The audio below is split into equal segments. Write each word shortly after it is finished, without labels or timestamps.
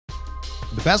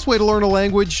The best way to learn a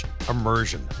language?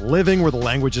 Immersion. Living where the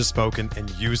language is spoken and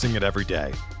using it every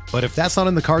day. But if that's not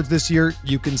in the cards this year,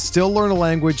 you can still learn a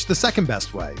language the second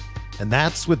best way, and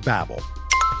that's with Babbel.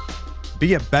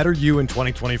 Be a better you in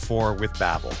 2024 with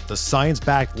Babbel, the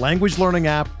science-backed language learning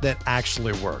app that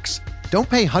actually works. Don't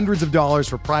pay hundreds of dollars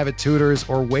for private tutors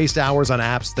or waste hours on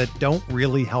apps that don't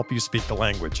really help you speak the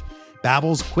language.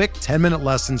 Babbel's quick 10-minute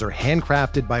lessons are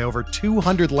handcrafted by over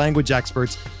 200 language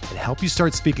experts and help you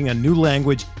start speaking a new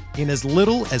language in as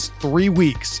little as 3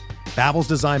 weeks. Babbel's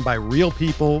designed by real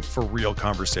people for real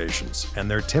conversations,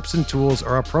 and their tips and tools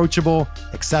are approachable,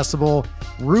 accessible,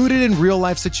 rooted in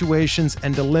real-life situations,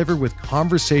 and delivered with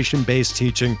conversation-based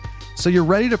teaching, so you're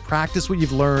ready to practice what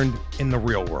you've learned in the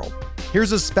real world.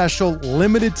 Here's a special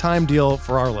limited-time deal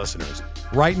for our listeners.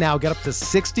 Right now, get up to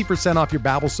 60% off your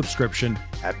Babbel subscription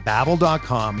at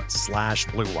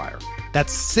babbel.com/Blue Wire.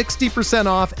 That's 60%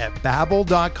 off at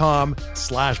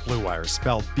babbel.com/Blue Wire,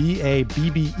 spelled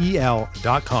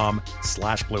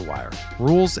BABBEL.com/Blue Wire.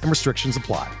 Rules and restrictions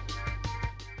apply.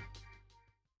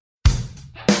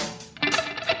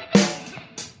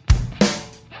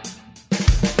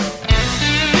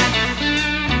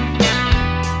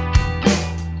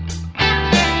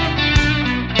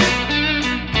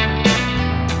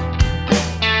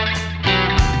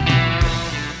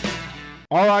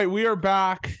 All right, we are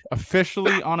back,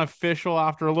 officially unofficial,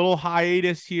 after a little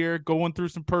hiatus here, going through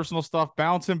some personal stuff,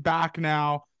 bouncing back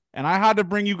now, and I had to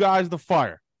bring you guys the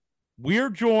fire. We're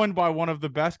joined by one of the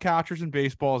best catchers in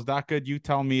baseball. Is that good? You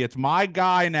tell me. It's my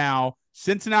guy now,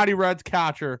 Cincinnati Reds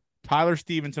catcher, Tyler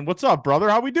Stephenson. What's up, brother?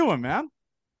 How we doing, man?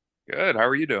 Good. How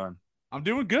are you doing? I'm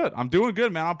doing good.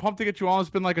 Man. I'm pumped to get you on. It's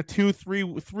been like a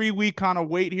 3 week kind of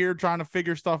wait here, trying to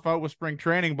figure stuff out with spring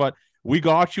training, but we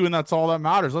got you, and that's all that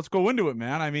matters. Let's go into it,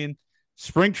 man. I mean,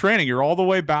 spring training, you're all the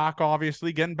way back,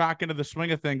 obviously, getting back into the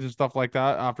swing of things and stuff like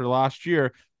that after last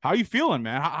year. How you feeling,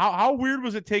 man? How weird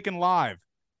was it taking live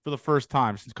for the first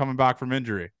time since coming back from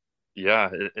injury?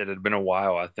 Yeah, it had been a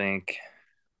while. I think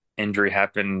injury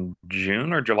happened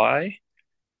June or July.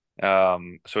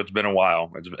 So it's been a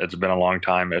while. It's been a long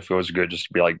time. It feels good just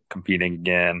to be like competing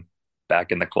again,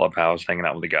 back in the clubhouse, hanging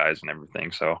out with the guys and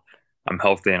everything. So I'm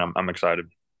healthy and I'm excited.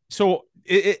 So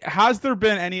has there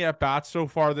been any at-bats so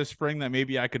far this spring that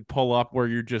maybe I could pull up where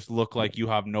you just look like you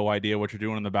have no idea what you're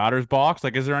doing in the batter's box?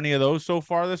 Like, is there any of those so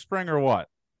far this spring or what?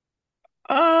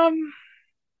 I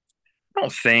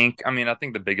don't think. I mean, I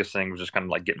think the biggest thing was just kind of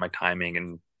like getting my timing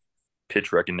and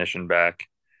pitch recognition back.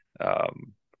 I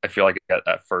feel like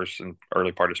at first and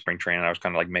early part of spring training, I was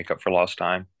kind of like make up for lost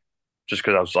time just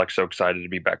because I was like so excited to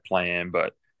be back playing.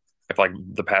 But I feel like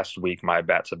the past week, my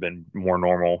bats have been more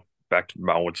normal, back to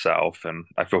my old self, and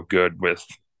I feel good with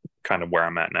kind of where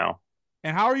I'm at now.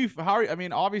 And how are you? I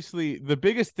mean, obviously, the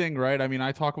biggest thing, right? I mean,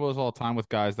 I talk about this all the time with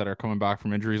guys that are coming back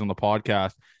from injuries on the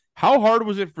podcast. How hard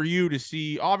was it for you to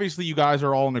see? Obviously, you guys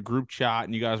are all in a group chat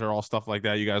and you guys are all stuff like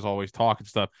that. You guys always talk and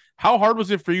stuff. How hard was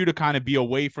it for you to kind of be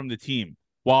away from the team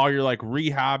while you're like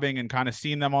rehabbing and kind of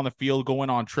seeing them on the field, going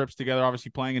on trips together,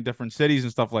 obviously playing in different cities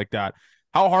and stuff like that?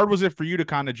 How hard was it for you to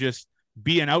kind of just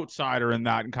be an outsider in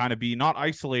that and kind of be not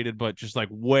isolated, but just like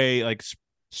way like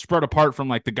spread apart from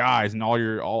like the guys and all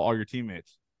your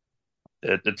teammates?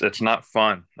 It's not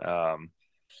fun.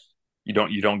 You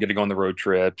don't get to go on the road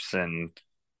trips, and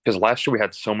because last year we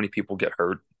had so many people get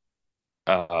hurt,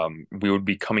 we would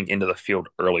be coming into the field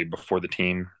early before the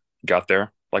team got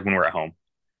there, like when we're at home,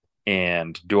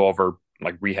 and do all of our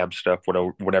like rehab stuff,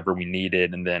 whatever we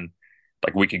needed, and then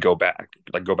like we could go back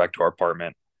to our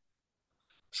apartment.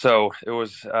 So it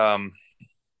was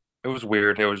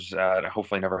weird. It was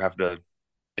hopefully never have to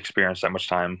experience that much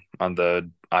time on the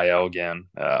IL again.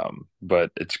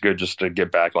 But it's good just to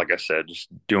get back, like I said, just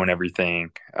doing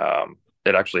everything.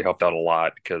 It actually helped out a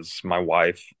lot because my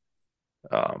wife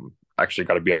actually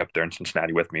got to be up there in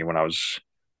Cincinnati with me when I was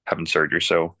having surgery.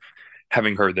 So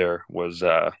having her there was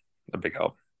a big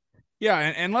help. Yeah,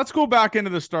 and let's go back into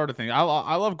the start of things. I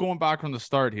love going back from the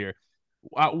start here.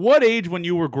 At what age when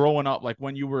you were growing up, like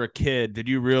when you were a kid, did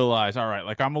you realize, all right,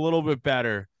 like I'm a little bit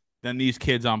better than these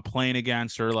kids I'm playing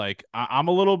against, or like I'm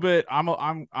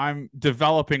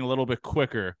developing a little bit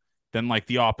quicker than like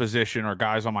the opposition or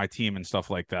guys on my team and stuff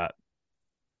like that?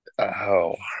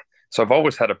 Oh, so I've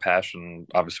always had a passion,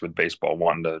 obviously, with baseball,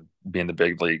 wanting to be in the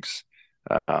big leagues.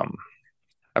 I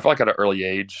feel like at an early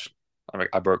age,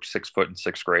 I broke 6 foot in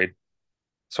sixth grade.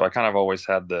 So I kind of always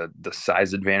had the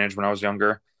size advantage when I was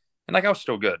younger. And like I was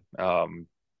still good.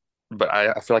 But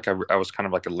I feel like I was kind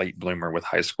of like a late bloomer with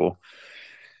high school.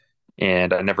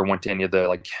 And I never went to any of the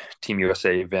like Team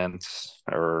USA events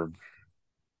or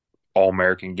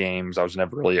All-American games. I was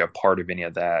never really a part of any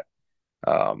of that.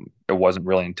 It wasn't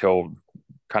really until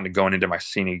kind of going into my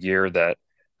senior year that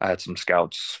I had some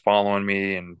scouts following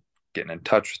me and getting in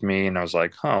touch with me, and I was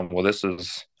like, "Huh, well, this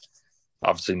is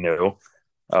obviously new."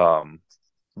 Um,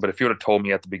 but if you would have told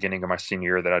me at the beginning of my senior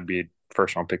year that I'd be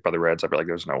first round pick by the Reds, I'd be like,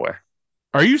 "There's no way."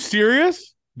 Are you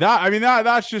serious? That I mean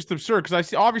that's just absurd because I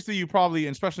see obviously you probably,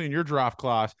 especially in your draft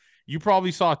class, you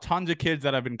probably saw tons of kids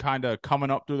that have been kind of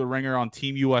coming up through the ringer on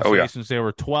Team Oh USA yeah. since they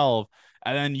were 12.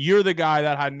 And then you're the guy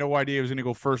that had no idea he was going to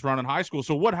go first round in high school.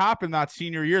 So what happened that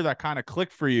senior year that kind of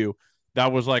clicked for you?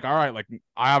 That was like, all right, like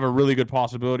I have a really good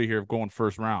possibility here of going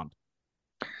first round.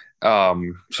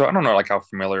 So I don't know like how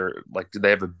familiar like they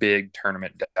have a big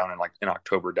tournament down in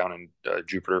October down in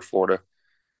Jupiter, Florida.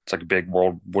 It's like a big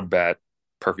World Wood Bat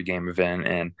perfect game event,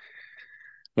 and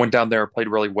went down there, played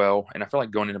really well, and I feel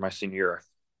like going into my senior year,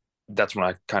 that's when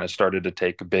I kind of started to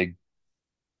take a big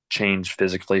change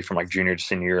physically from like junior to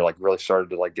senior year, like really started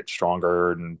to like get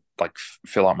stronger and like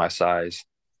fill out my size.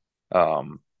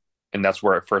 Um, and that's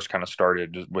where it first kind of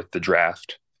started with the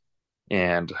draft.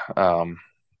 And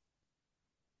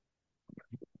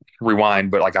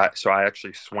rewind, but I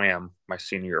actually swam my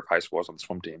senior year of high school. I was on the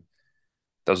swim team.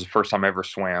 That was the first time I ever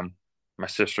swam. My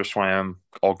sister swam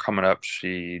all coming up.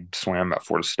 She swam at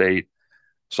Florida State.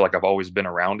 So like I've always been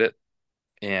around it.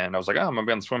 And I was like, oh, I'm gonna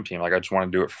be on the swim team. Like I just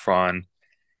want to do it for fun.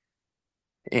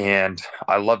 And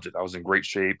I loved it. I was in great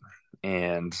shape.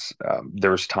 And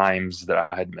there was times that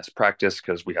I had missed practice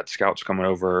because we had scouts coming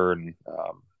over. And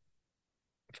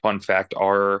fun fact,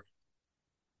 our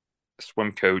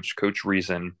swim coach, Coach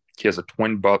Reason, he has a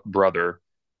twin brother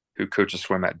who coaches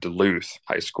swim at Duluth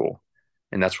High School,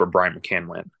 and that's where Brian McCann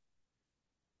went.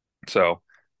 So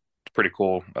it's pretty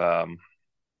cool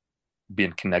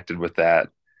being connected with that.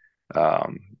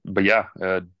 But yeah,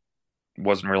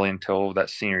 wasn't really until that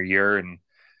senior year and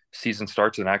season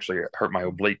starts and actually hurt my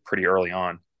oblique pretty early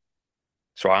on.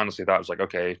 So I honestly thought it was like,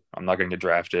 okay, I'm not going to get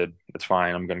drafted. It's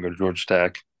fine. I'm going to go to Georgia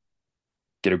Tech,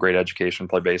 get a great education,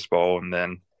 play baseball, and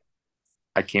then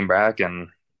I came back and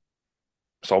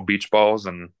saw beach balls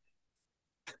and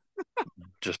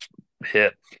just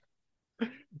hit.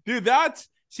 Dude, that's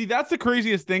the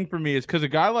craziest thing for me is because a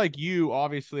guy like you,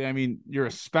 obviously, I mean, you're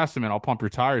a specimen. I'll pump your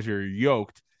tires here. You're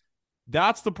yoked.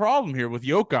 That's the problem here with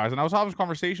yoke guys. And I was having this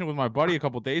conversation with my buddy a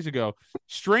couple of days ago.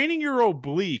 Straining your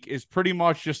oblique is pretty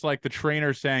much just like the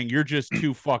trainer saying you're just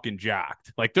too fucking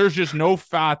jacked. Like there's just no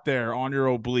fat there on your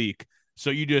oblique. So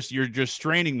you're just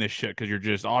straining this shit because you're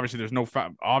just obviously there's no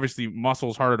fat. Obviously,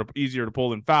 muscle's easier to pull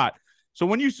than fat. So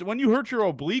when you hurt your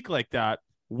oblique like that,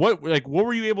 what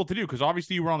were you able to do? Because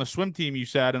obviously you were on the swim team, you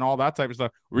said, and all that type of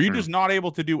stuff. Were you Mm-hmm. just not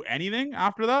able to do anything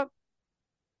after that?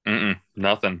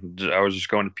 Nothing. I was just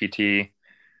going to PT.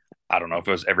 I don't know if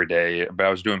it was every day, but I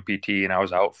was doing PT and I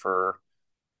was out for,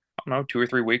 I don't know, 2 or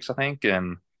 3 weeks, I think.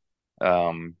 And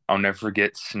I'll never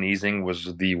forget sneezing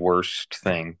was the worst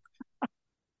thing.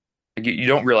 Like, you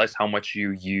don't realize how much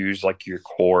you use like your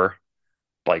core,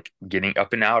 like getting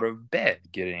up and out of bed,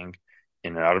 getting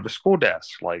in and out of a school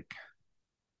desk. Like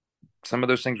some of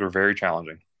those things were very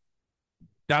challenging.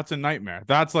 That's a nightmare.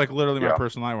 That's like literally my Yeah.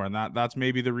 personal nightmare. And that's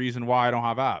maybe the reason why I don't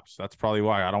have apps. That's probably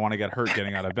why I don't want to get hurt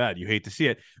getting out of bed. You hate to see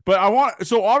it. But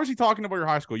so obviously talking about your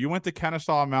high school, you went to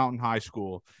Kennesaw Mountain High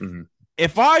School. Mm-hmm.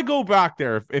 If I go back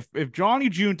there, if Johnny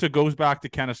Junta goes back to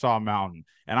Kennesaw Mountain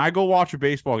and I go watch a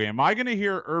baseball game, am I going to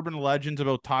hear urban legends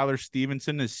about Tyler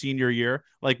Stephenson his senior year?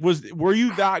 Like, were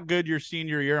you that good your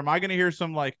senior year? Am I going to hear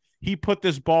some like he put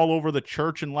this ball over the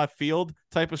church in left field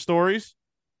type of stories?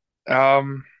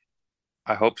 Um,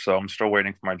 I hope so. I'm still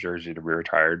waiting for my jersey to be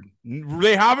retired.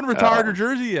 They haven't retired your Um,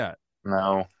 jersey yet.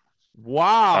 no,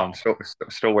 I'm Wow.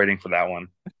 still waiting for that one.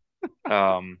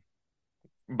 Um,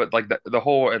 but like the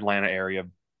whole Atlanta area,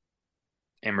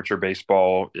 amateur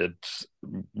baseball, it's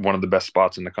one of the best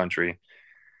spots in the country.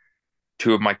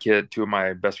 Two of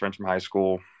my best friends from high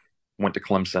school went to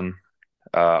Clemson.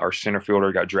 Our center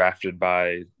fielder got drafted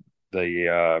by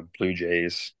the Blue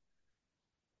Jays.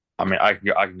 I mean, I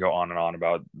can go on and on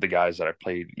about the guys that I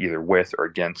played either with or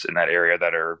against in that area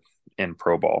that are in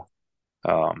pro ball.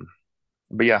 Um,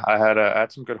 but yeah, I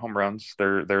had some good home runs.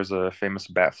 There's a famous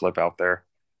bat flip out there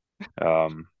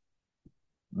um,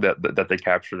 that they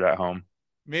captured at home.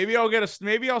 Maybe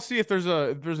I'll see if there's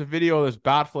a video of this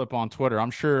bat flip on Twitter.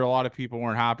 I'm sure a lot of people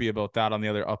weren't happy about that on the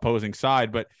other opposing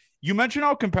side, but you mentioned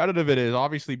how competitive it is.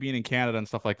 Obviously, being in Canada and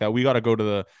stuff like that, we got to go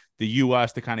to the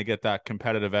US to kind of get that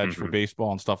competitive edge for Hmm.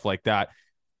 baseball and stuff like that.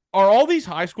 Are all these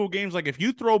high school games like if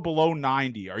you throw below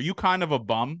 90, are you kind of a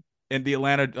bum in the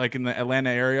Atlanta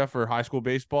area for high school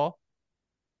baseball?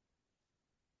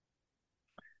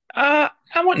 I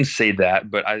wouldn't say that,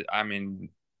 but I mean,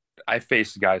 I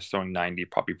faced guys throwing 90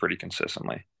 probably pretty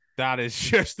consistently. That is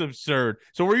just absurd.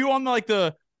 So were you on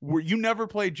you never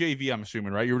played JV, I'm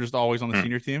assuming, right? You were just always on the Mm,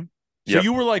 senior team? So yep.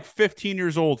 you were like 15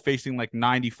 years old facing like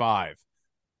 95.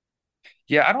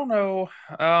 Yeah, I don't know.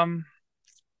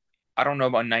 I don't know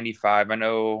about 95. I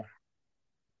know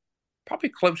probably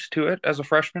close to it as a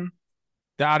freshman.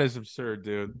 That is absurd,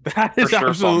 dude. That For is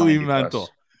sure saw absolutely 90 plus.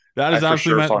 mental. That I is for absolutely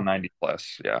sure saw mental. 90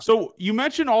 plus. Yeah. So you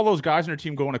mentioned all those guys in your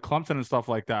team going to Clemson and stuff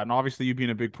like that, and obviously you being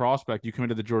a big prospect, you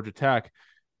committed to Georgia Tech.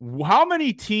 How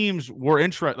many teams were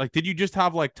interested? Like, did you just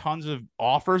have like tons of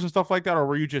offers and stuff like that, or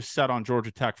were you just set on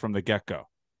Georgia Tech from the get go?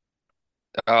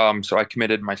 So I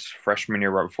committed my freshman year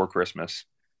right before Christmas.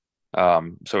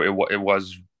 So it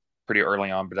was pretty early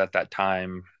on, but at that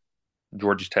time,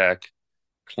 Georgia Tech,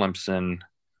 Clemson,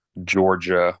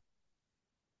 Georgia,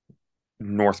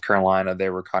 North Carolina, they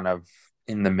were kind of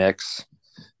in the mix.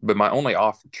 But my only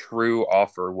true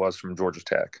offer was from Georgia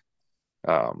Tech.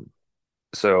 Um,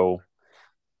 so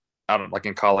I don't like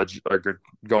in college, like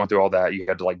going through all that, you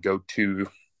had to like go to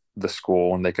the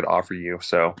school and they could offer you.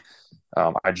 So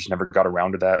I just never got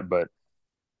around to that. But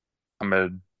I'm a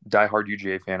diehard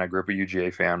UGA fan. I grew up a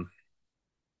UGA fan,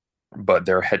 but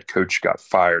their head coach got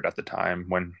fired at the time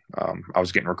when I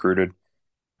was getting recruited,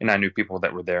 and I knew people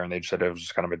that were there, and they just said it was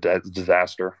just kind of a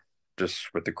disaster,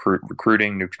 just with the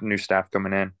recruiting, new staff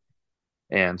coming in,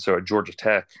 and so at Georgia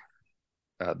Tech,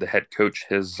 the head coach,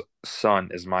 his son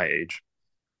is my age,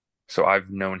 so I've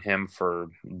known him for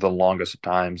the longest of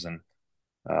times, and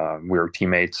we were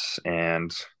teammates,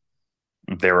 and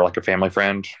they were like a family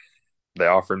friend. They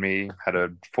offered me, had a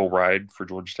full ride for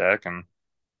Georgia Tech, and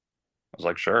I was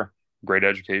like, sure, great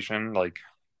education, like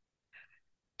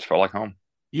it felt like home.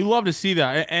 You love to see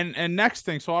that. And next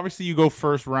thing, so obviously you go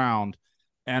first round.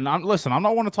 And I'm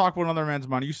not want to talk about another man's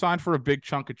money. You signed for a big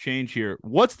chunk of change here.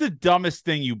 What's the dumbest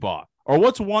thing you bought? Or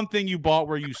what's one thing you bought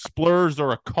where you splurged,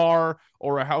 or a car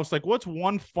or a house? Like, what's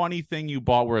one funny thing you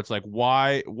bought where it's like,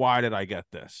 why did I get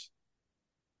this?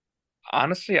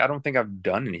 Honestly, I don't think I've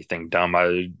done anything dumb.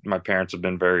 My parents have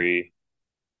been very,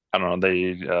 I don't know,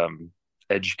 they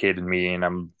educated me, and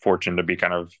I'm fortunate to be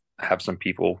kind of have some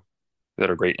people that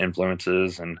are great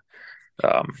influences. And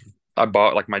um, I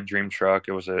bought like my dream truck.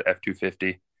 It was a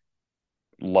F-250.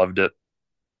 Loved it.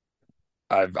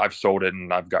 I've sold it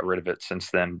and I've got rid of it since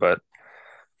then. But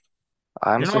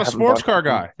I You're honestly not a haven't sports bought car anything.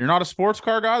 guy. You're not a sports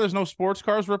car guy. There's no sports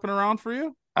cars ripping around for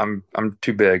you. I'm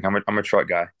too big. I'm a truck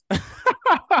guy.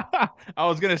 I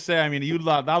was gonna say, I mean,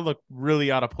 that look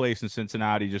really out of place in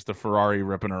Cincinnati, just a Ferrari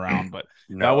ripping around, but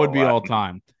that would No, be all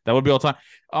time. That would be all time.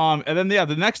 And then yeah,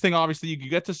 the next thing, obviously, you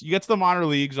get to the minor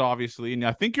leagues, obviously, and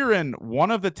I think you're in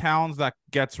one of the towns that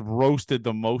gets roasted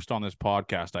the most on this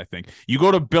podcast. I think you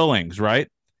go to Billings, right?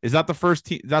 Is that the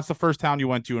first That's the first town you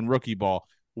went to in rookie ball.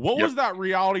 What yep. was that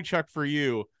reality check for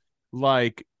you?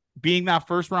 Like, being that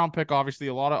first round pick, obviously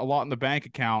a lot in the bank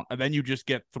account, and then you just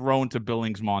get thrown to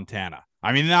Billings, Montana.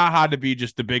 I mean, that had to be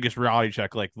just the biggest reality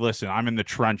check. Like, listen, I'm in the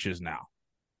trenches now.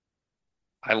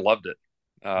 I loved it.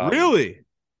 Really?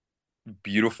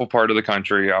 Beautiful part of the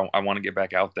country. I want to get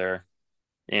back out there.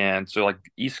 And so, like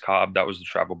East Cobb, that was the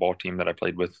travel ball team that I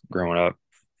played with growing up.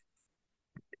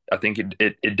 I think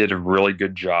it did a really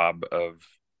good job of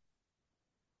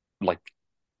like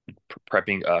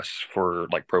prepping us for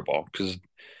like pro ball, because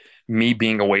me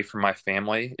being away from my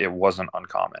family, it wasn't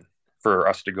uncommon for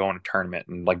us to go in a tournament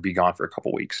and like be gone for a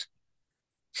couple weeks.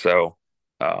 So,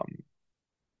 um,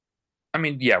 I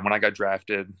mean, yeah, when I got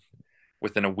drafted,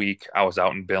 within a week, I was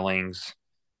out in Billings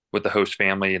with the host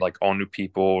family, like all new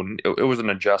people. It was an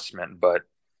adjustment, but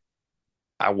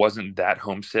I wasn't that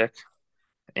homesick,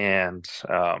 and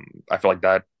I feel like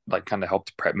that like kind of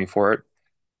helped prep me for it.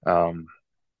 Um,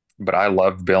 but I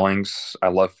love Billings. I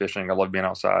love fishing. I love being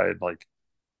outside. Like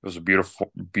it was a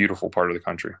beautiful, beautiful part of the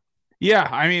country. Yeah,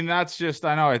 I mean, that's just,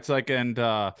 I know it's like, and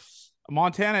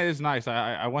Montana is nice.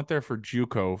 I went there for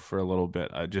JUCO for a little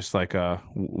bit, just like a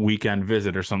weekend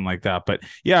visit or something like that. But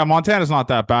yeah, Montana's not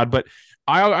that bad. But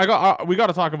we got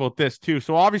to talk about this too.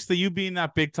 So obviously, you being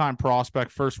that big time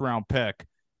prospect, first round pick,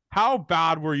 how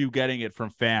bad were you getting it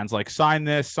from fans? Like, sign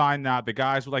this, sign that. The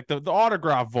guys were like the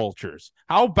autograph vultures.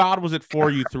 How bad was it for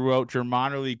you throughout your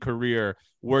minor league career,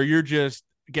 where you're just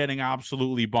getting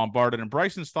absolutely bombarded? And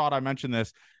Bryson's thought, I mentioned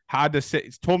this, had to say,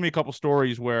 told me a couple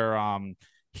stories where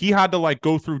he had to like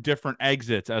go through different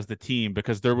exits as the team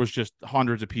because there was just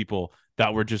hundreds of people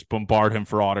that were just bombard him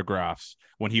for autographs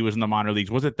when he was in the minor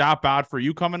leagues. Was it that bad for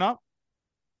you coming up?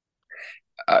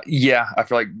 Yeah, I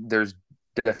feel like there's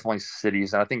definitely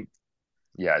cities, and I think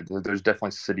yeah, there's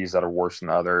definitely cities that are worse than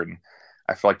other, and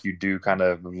I feel like you do kind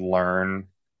of learn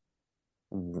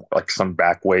like some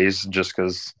back ways just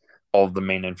because all of the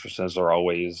main entrances are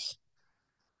always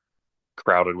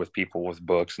crowded with people with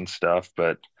books and stuff.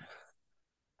 But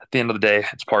at the end of the day,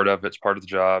 it's part of the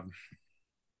job.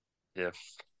 If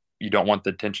you don't want the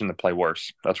attention, to play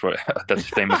worse. That's what that's a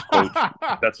famous quote.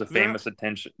 That's a There, famous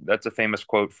attention. That's a famous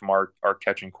quote from our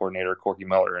catching coordinator, Corky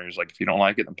Miller. And he's like, if you don't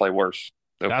like it, then play worse.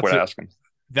 They'll that's quit it. asking.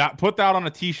 That put that on a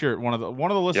t-shirt. One of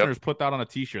the Yep. listeners put that on a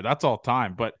t-shirt. That's all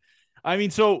time. But I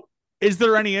mean, so is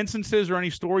there any instances or any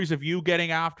stories of you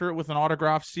getting after it with an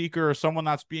autograph seeker or someone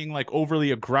that's being like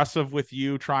overly aggressive with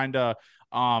you, trying to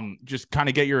just kind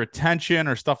of get your attention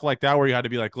or stuff like that, where you had to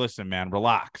be like, listen, man,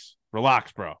 relax,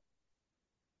 bro?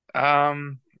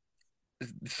 Um,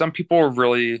 some people are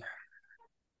really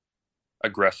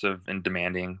aggressive and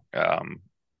demanding.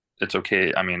 It's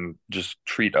okay. I mean, just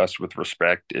treat us with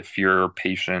respect. If you're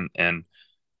patient and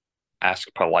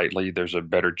ask politely, there's a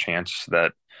better chance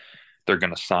that they're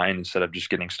going to sign instead of just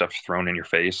getting stuff thrown in your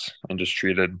face and just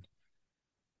treated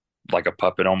like a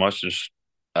puppet almost. Just,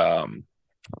 um,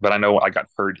 but I know I got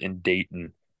hurt in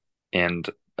Dayton, and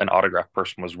an autograph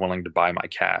person was willing to buy my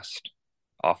cast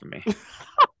off of me.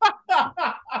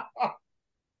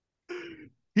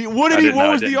 What I didn't know. what I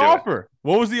was the didn't do it. offer?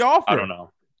 What was the I don't offer?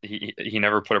 know. He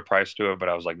never put a price to it, but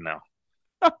I was like, no,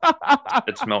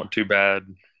 it smelled too bad.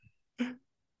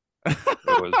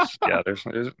 It was, yeah. There's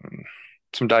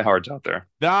some diehards out there.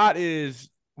 That is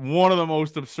one of the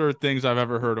most absurd things I've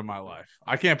ever heard in my life.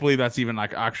 I can't believe that's even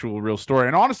like actual real story.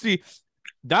 And honestly,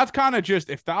 that's kind of just,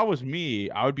 if that was me,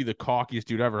 I would be the cockiest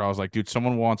dude ever. I was like, dude,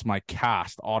 someone wants my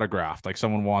cast autographed. Like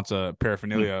someone wants a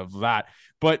paraphernalia of that.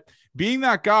 But being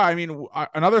that guy, I mean,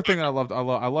 another thing that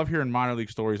I love hearing minor league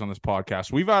stories on this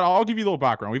podcast. I'll give you a little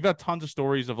background. We've had tons of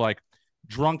stories of like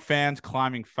drunk fans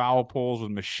climbing foul poles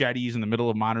with machetes in the middle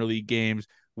of minor league games.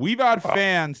 We've had Wow.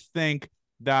 fans think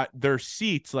that their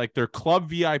seats, like their club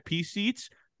VIP seats,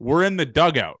 were in the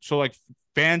dugout. So like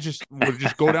fans just would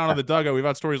just go down to the dugout. We've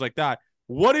had stories like that.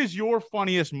 What is your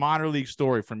funniest minor league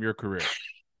story from your career?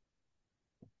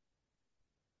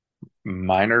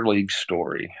 Minor league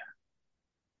story.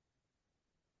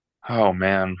 Oh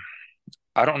man,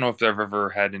 I don't know if I've ever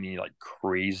had any like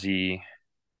crazy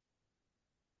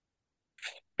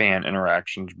fan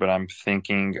interactions, but I'm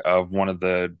thinking of one of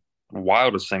the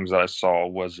wildest things that I saw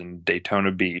was in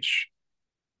Daytona Beach,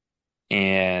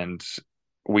 and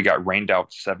we got rained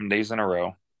out 7 days in a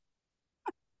row.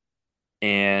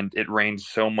 And it rained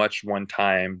so much one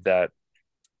time that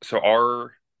so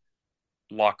our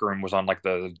locker room was on like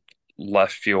the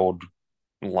left field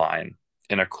line,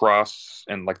 and across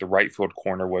and like the right field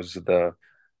corner was the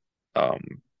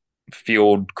um,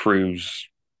 field crews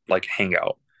like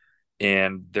hangout.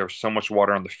 And there was so much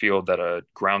water on the field that a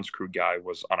grounds crew guy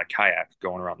was on a kayak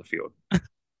going around the field.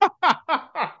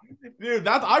 Dude,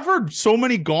 I've heard so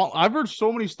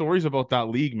many stories about that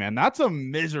league, man. That's a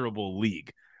miserable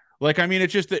league. Like, I mean,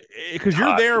 it's just because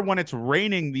you're Hot. there when it's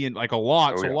raining like a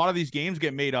lot, Oh so a yeah. lot of these games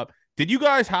get made up. Did you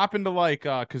guys happen to like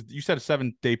because you said a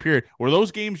 7 day period, were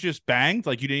those games just banged?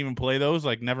 Like you didn't even play those,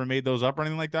 like never made those up or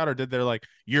anything like that, or did they like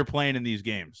you're playing in these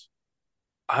games?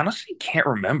 Honestly, can't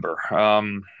remember.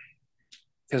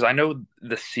 Because I know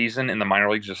the season in the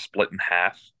minor leagues is split in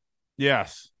half.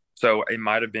 Yes. So it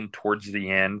might have been towards the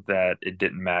end that it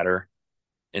didn't matter.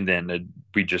 And then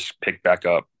we just picked back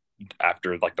up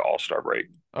after like the All-Star break.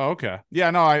 Oh, okay. Yeah,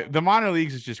 no, the minor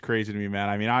leagues is just crazy to me, man.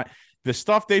 I mean, the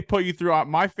stuff they put you through.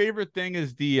 My favorite thing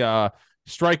is the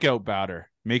strikeout batter,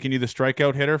 making you the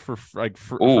strikeout hitter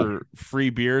Ooh, for free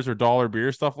beers or dollar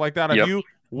beers, stuff like that. Have yep. you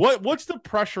what's the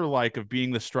pressure like of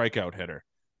being the strikeout hitter?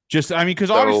 Just, I mean,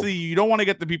 because So obviously you don't want to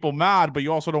get the people mad, but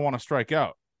you also don't want to strike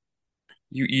out.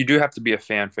 you do have to be a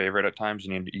fan favorite at times,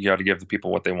 and you got to give the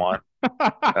people what they want.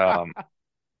 Um,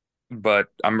 but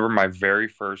I remember my very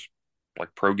first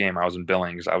like pro game. I was in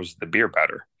Billings. I was the beer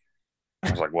batter.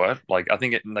 I was like, what? Like I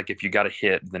think it like if you got a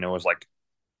hit, then it was like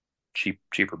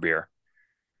cheaper beer.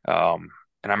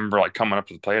 And I remember like coming up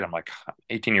to the plate. I'm like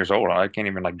 18 years old. I can't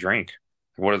even like drink.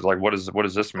 What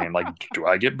does this mean? Like, do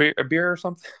I get a beer or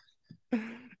something?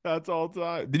 That's all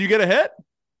time. Did you get a hit?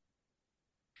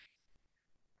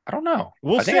 I don't know.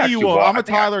 We'll I think I say you actually will. walked. I'm a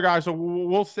Tyler guy, so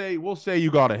we'll say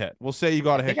you got a hit. We'll say you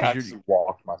got I a hit think I because you're actually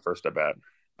walked my first at bat.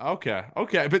 okay,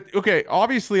 but okay.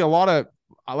 Obviously, a lot of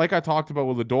like I talked about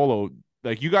with Lodolo,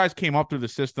 like you guys came up through the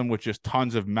system with just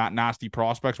tons of nasty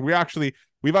prospects. We've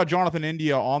had Jonathan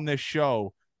India on this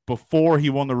show before he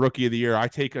won the Rookie of the Year. I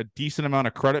take a decent amount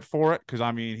of credit for it because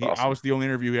I mean, I Awesome. was the only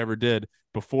interview he ever did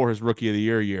before his Rookie of the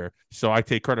year, so I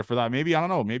take credit for that. Maybe I don't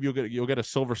know. Maybe you'll get a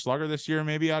Silver Slugger this year.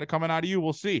 Maybe coming out of you.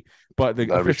 We'll see. But the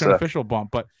That'd be sick. official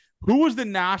bump. But Who was the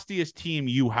nastiest team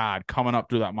you had coming up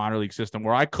through that minor league system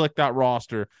where I click that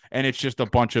roster and it's just a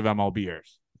bunch of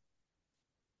MLBers?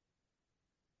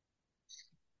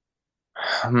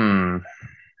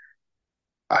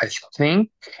 I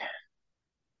think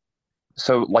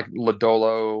so. Like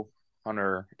Lodolo,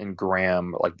 Hunter, and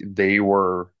Graham, like they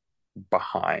were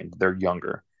behind. They're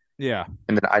younger. Yeah.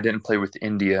 And then I didn't play with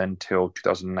India until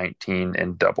 2019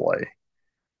 in Double A.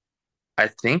 I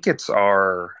think it's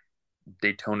our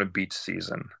Daytona Beach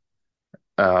season.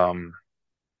 Um,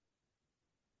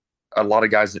 a lot of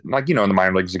guys, like in the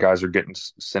minor leagues, the guys are getting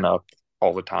sent up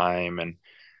all the time. And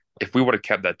if we would have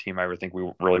kept that team, I would think we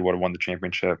really would have won the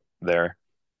championship there.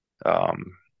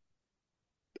 Um,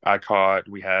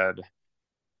 we had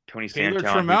Tony Taylor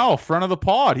Santown, Trammell, front of the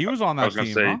pod. He was on I that was going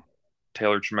to team, say huh?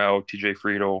 Taylor Trammell, TJ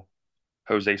Friedel,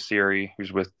 Jose Siri,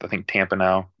 who's with, I think, Tampa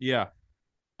now. Yeah.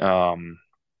 Um,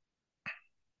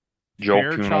 Joel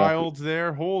Kuhnel, Fairchild's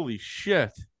there. Holy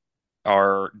shit.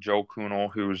 Joel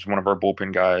Kuhnel, who's one of our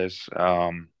bullpen guys.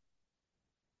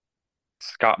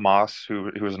 Scott Moss,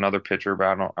 who was another pitcher, but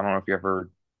I don't know if I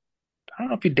don't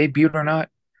know if he debuted or not.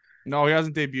 No, he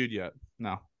hasn't debuted yet.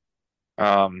 No.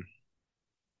 Um,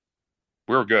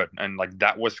 we were good, and like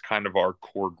that was kind of our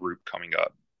core group coming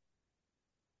up.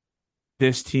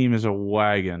 This team is a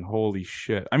wagon. Holy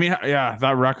shit. I mean, yeah,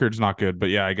 that record's not good, but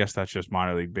yeah, I guess that's just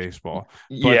minor league baseball.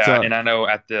 But Yeah, and I know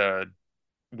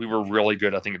we were really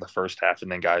good, I think, in the first half,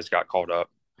 and then guys got called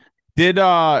up. did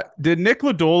Nick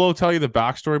Lodolo tell you the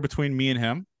backstory between me and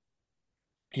him?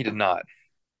 He did not.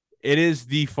 It is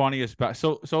the funniest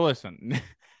so listen,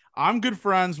 I'm good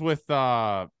friends with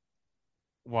why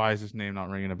is his name not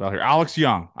ringing a bell here? Alex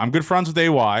Young. I'm good friends with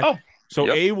AY. Oh, so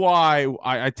yep. I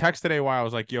texted AY. I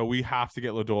was like, yo, we have to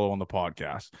get Lodolo on the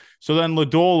podcast. So then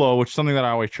Lodolo, which is something that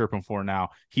I always chirp him for now,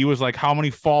 he was like, how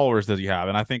many followers does he have?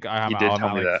 And I think I'm at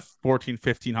like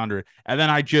 1,400-1,500. And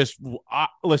then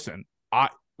listen,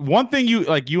 one thing you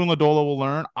and Lodolo will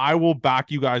learn, I will back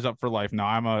you guys up for life. Now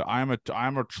I'm a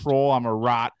troll. I'm a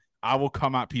rat. I will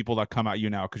come at people that come at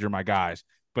you now because you're my guys.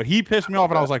 But he pissed me off,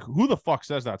 and I was like, who the fuck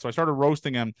says that? So I started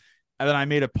roasting him, and then I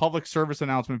made a public service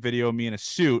announcement video, me in a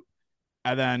suit,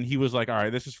 and then he was like, all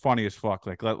right, this is funny as fuck.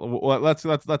 Like,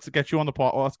 let's get you on the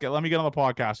pod. Let me get on the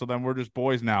podcast. So then we're just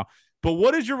boys now. But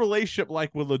what is your relationship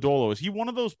like with Lodolo? Is he one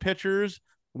of those pitchers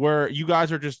where you guys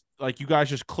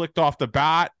just clicked off the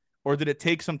bat, or did it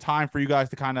take some time for you guys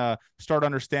to kind of start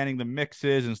understanding the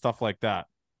mixes and stuff like that?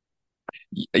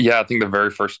 Yeah, I think the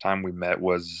very first time we met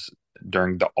was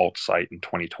during the alt site in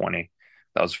 2020.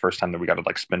 That was the first time that we got to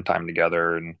like spend time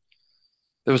together, and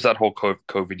it was that whole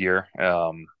COVID year.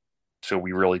 So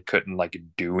we really couldn't like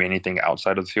do anything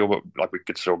outside of the field, but like we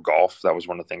could still golf. That was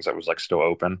one of the things that was like still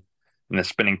open. And then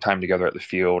spending time together at the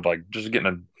field, like just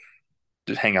getting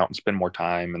to hang out and spend more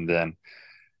time. And then,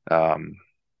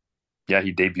 yeah,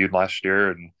 he debuted last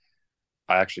year, and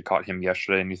I actually caught him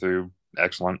yesterday, and he threw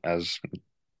excellent. No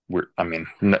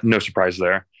surprise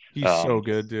there. He's so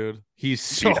good, dude. He's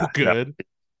so good.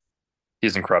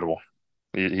 He's incredible.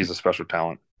 He's a special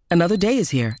talent. Another day is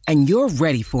here, and you're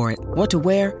ready for it. What to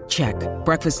wear? Check.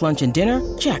 Breakfast, lunch, and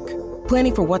dinner? Check.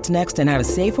 Planning for what's next and how to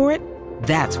save for it?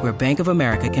 That's where Bank of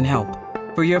America can help.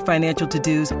 For your financial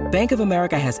to-dos, Bank of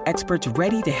America has experts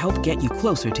ready to help get you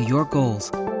closer to your goals.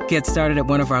 Get started at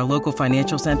one of our local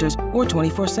financial centers or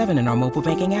 24/7 in our mobile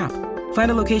banking app. Find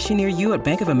a location near you at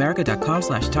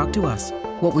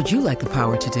bankofamerica.com/talktous. What would you like the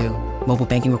power to do? Mobile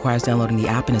banking requires downloading the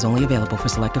app and is only available for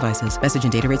select devices. Message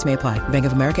and data rates may apply. Bank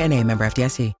of America N.A., member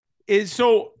FDIC.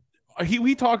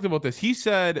 We talked about this. He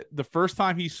said the first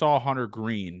time he saw Hunter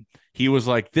Green, he was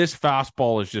like, this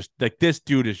fastball is just like, this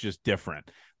dude is just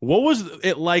different. What was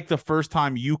it like the first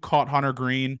time you caught Hunter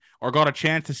Green or got a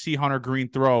chance to see Hunter Green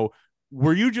throw?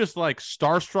 Were you just like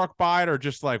starstruck by it, or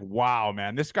just like, wow,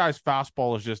 man, this guy's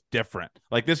fastball is just different?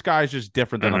 Like, this guy's just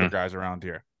different than other guys around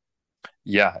here.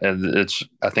 Yeah, and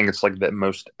I think it's like the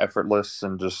most effortless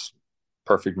and just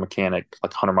perfect mechanic,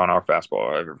 like 100-mile-an-hour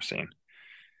fastball I've ever seen.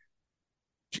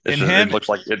 It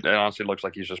honestly looks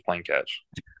like he's just playing catch.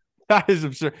 That is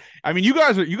absurd. I mean, you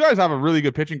guys have a really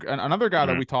good pitching. And another guy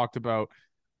that we talked about,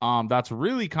 that's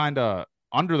really kind of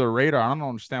under the radar. I don't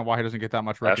understand why he doesn't get that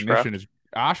much recognition. Is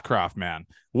Ashcraft, man.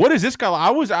 What is this guy? I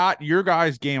was at your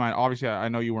guys' game. I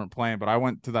know you weren't playing, but I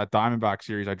went to that Diamondback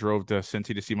series. I drove to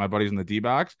Cincy to see my buddies in the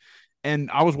D-backs, and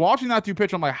I was watching that dude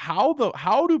pitch. I'm like,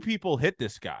 how do people hit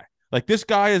this guy? Like, this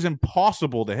guy is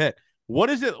impossible to hit. What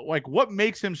is it like? What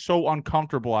makes him so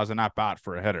uncomfortable as an at-bat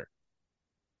for a hitter?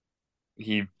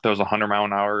 He throws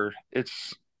 100-mile-an-hour.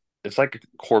 It's like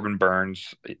Corbin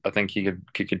Burns. I think he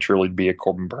could truly be a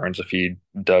Corbin Burns if he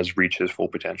does reach his full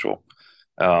potential.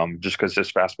 Just because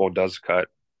his fastball does cut.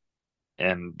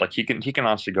 and like he can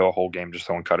honestly go a whole game just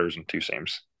throwing cutters and two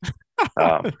seams.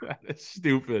 Um, That is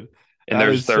stupid. and That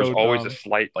there's is so always a dumb.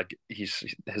 slight like his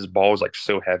ball is like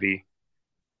so heavy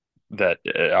that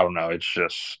I don't know.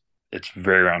 It's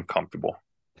very uncomfortable.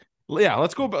 Yeah,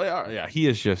 let's go. Yeah, he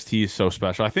is so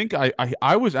special. I think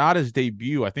I was at his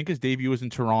debut. I think his debut was in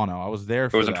Toronto. I was there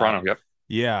It was for in that. Toronto. Yep.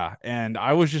 Yeah, and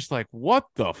I was just like, "What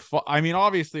the fuck?" I mean,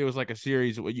 obviously, it was like a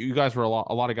series. You guys were a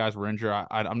lot of guys were injured.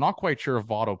 I'm not quite sure if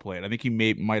Votto played. I think he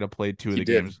might have played two of He the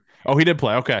did. games. Oh, he did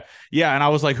play. Okay, yeah, and I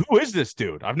was like, "Who is this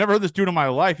dude? I've never heard this dude in my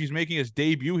life. He's making his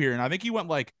debut here, and I think he went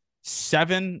like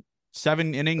seven I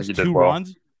think innings, he did two well.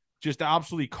 runs, just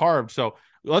absolutely carved." So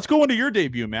let's go into your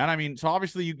debut, man. I mean, so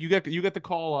obviously you get the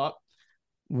call up.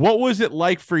 What was it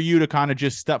like for you to kind of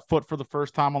just step foot for the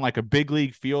first time on like a big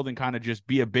league field and kind of just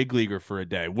be a big leaguer for a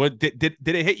day? What did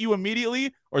it hit you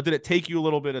immediately, or did it take you a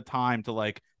little bit of time to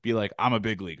like be like, I'm a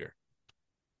big leaguer?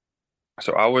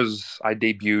 So I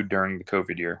debuted during the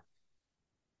COVID year,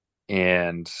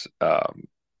 and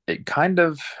it kind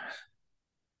of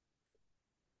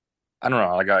I don't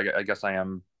know. Like I guess I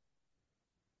am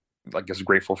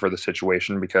grateful for the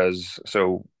situation because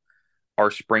so our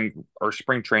spring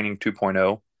training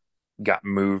 2.0 got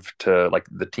moved to like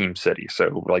the team city.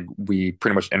 So like we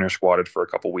pretty much inter squatted for a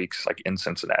couple weeks like in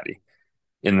Cincinnati.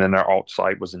 And then our alt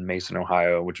site was in Mason,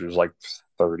 Ohio, which was like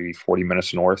 30, 40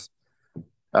 minutes north.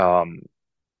 Um,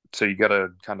 so you got to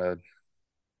kind of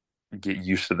get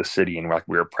used to the city, and like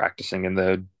we were practicing in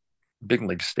the big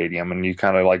league stadium, and you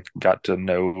kind of like got to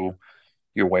know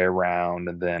your way around.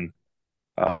 And then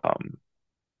um,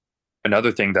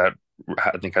 another thing that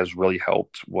I think has really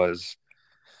helped was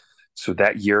so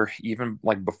that year, even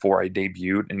like before I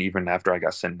debuted and even after I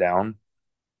got sent down,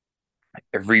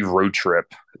 every road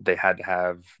trip they had to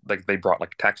have like they brought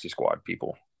like taxi squad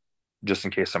people just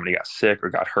in case somebody got sick or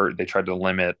got hurt. They tried to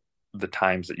limit the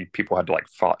times that people had to like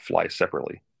fly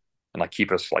separately and like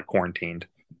keep us like quarantined.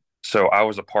 So I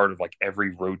was a part of like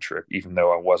every road trip, even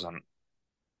though I wasn't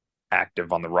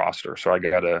active on the roster. So I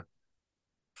got to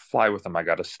fly with them. I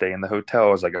got to stay in the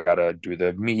hotels. I got to do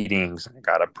the meetings. I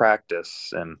got to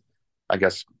practice, and I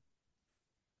guess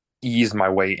ease my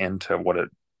way into what it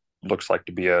looks like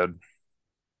to be a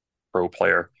pro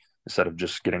player instead of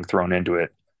just getting thrown into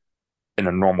it in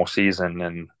a normal season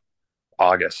in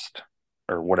August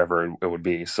or whatever it would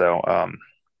be. So,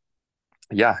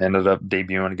 yeah, ended up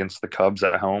debuting against the Cubs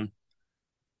at home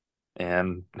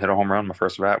and hit a home run my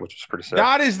first bat, which was pretty sick.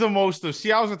 That is the most of.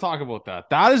 See, I was gonna talk about that.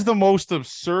 That is the most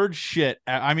absurd shit.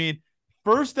 I mean,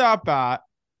 first at bat,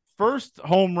 first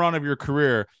home run of your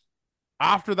career.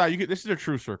 After that, this is a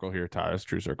true circle here, Ty. It's a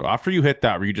true circle. After you hit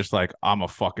that, were you just like, I'm a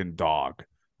fucking dog?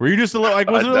 Were you just a little like,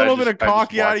 was it a little bit of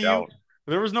cocky out of you? Out.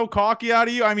 There was no cocky out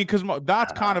of you. I mean, because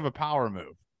that's kind of a power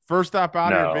move. First at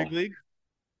bat of your big league.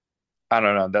 I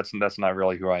don't know. That's not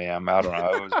really who I am. I don't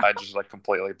know. I just like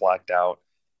completely blacked out.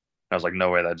 I was like,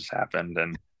 no way that just happened.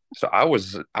 And so I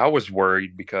was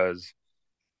worried because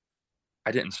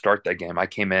I didn't start that game. I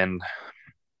came in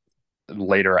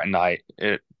later at night.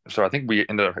 So I think we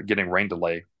ended up getting rain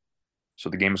delay. So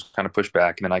the game was kind of pushed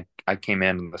back. And then I came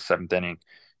in the seventh inning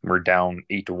and we're down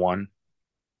 8-1.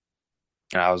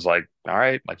 And I was like, all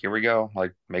right, like here we go,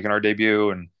 like making our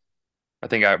debut. And I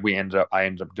think I ended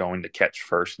up going to catch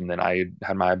first, and then I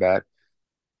had my bat.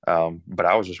 But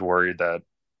I was just worried that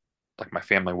like my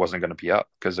family wasn't going to be up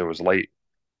because it was late.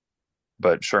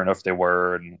 But sure enough, they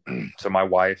were. And so my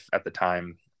wife at the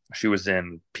time, she was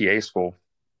in PA school,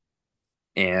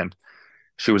 and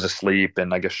she was asleep.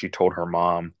 And I guess she told her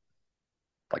mom,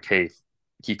 like, "Hey,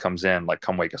 he comes in, like,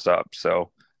 come wake us up."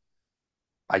 So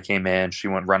I came in. She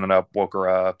went running up, woke her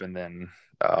up, and then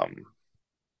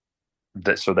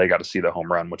so they got to see the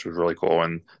home run, which was really cool.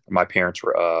 And my parents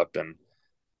were up, and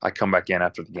I come back in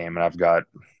after the game, and I've got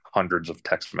hundreds of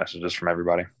text messages from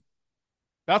everybody.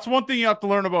 That's one thing you have to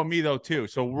learn about me, though, too.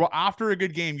 So after a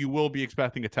good game, you will be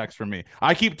expecting a text from me.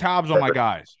 I keep tabs on my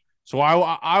guys. So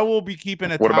I will be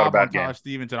keeping a tab on Tyler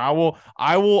Stephenson. I will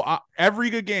every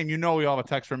good game, you'll have a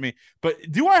text from me. But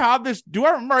do I have this?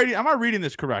 Am I reading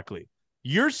this correctly?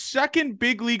 Your second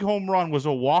big league home run was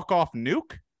a walk-off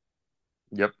nuke?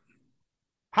 Yep.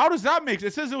 How does that make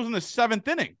sense? It says it was in the seventh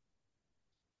inning.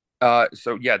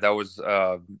 So yeah, that was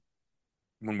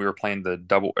when we were playing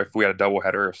if we had a double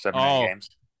header of 7 games.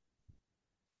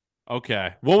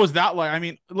 Okay. What was that like? I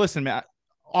mean, listen, man,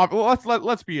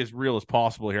 let's be as real as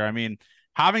possible here. I mean,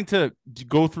 having to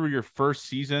go through your first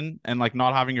season and like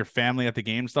not having your family at the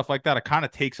game, stuff like that, it kind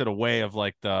of takes it away of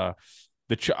like not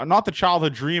the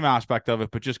childhood dream aspect of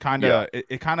it, but just kind of,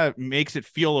 it kind of makes it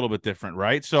feel a little bit different.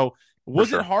 Right. So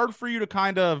was it hard for you to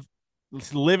kind of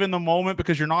live in the moment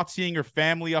because you're not seeing your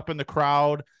family up in the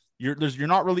crowd. You're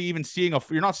not really even seeing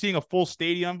you're not seeing a full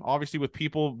stadium, obviously, with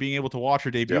people being able to watch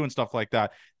your debut and stuff like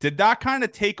that. Did that kind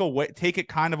of take it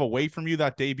kind of away from you,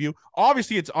 that debut?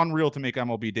 Obviously, it's unreal to make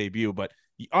MLB debut, but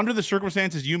under the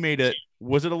circumstances you made it,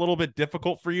 was it a little bit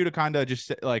difficult for you to kind of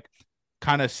just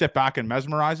kind of sit back and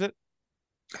mesmerize it?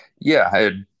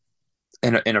 Yeah,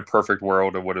 in a perfect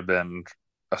world, it would have been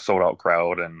a sold out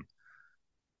crowd and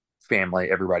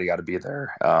family. Everybody got to be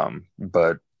there.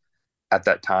 But at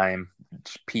that time,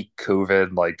 peak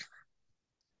COVID, like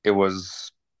it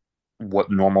was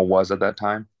what normal was at that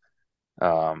time.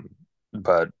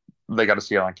 But they got to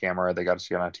see it on camera. They got to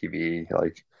see it on TV.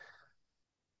 Like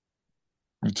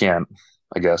you can't,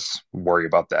 I guess, worry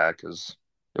about that because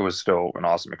it was still an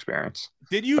awesome experience.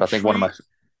 Did you? But I think one of my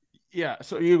yeah.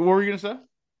 So what were you gonna say?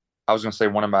 I was gonna say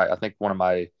one of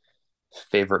my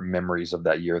favorite memories of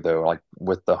that year though, like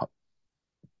with the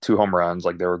two home runs,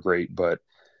 like they were great. But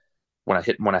when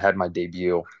I had my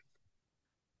debut,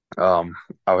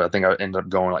 I think I ended up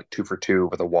going like 2 for 2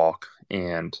 with a walk,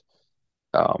 and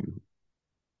um,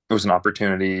 it was an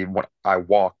opportunity. When I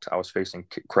walked, I was facing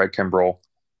Craig Kimbrell,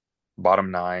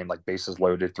 bottom nine, like bases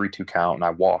loaded, 3-2 count, and I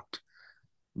walked.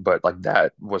 But like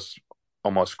that was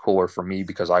almost cooler for me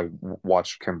because I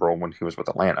watched Kimbrell when he was with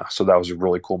Atlanta, so that was a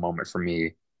really cool moment for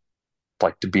me,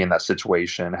 like to be in that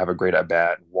situation, have a great at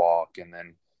bat, walk, and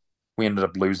then we ended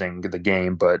up losing the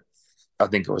game, but I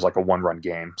think it was like a 1-run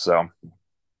game, so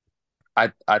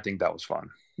I think that was fun.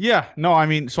 Yeah, no, I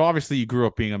mean, so obviously you grew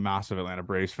up being a massive Atlanta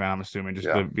Braves fan, I'm assuming,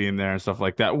 just being there and stuff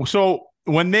like that. So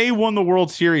when they won the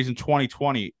World Series in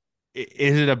 2020,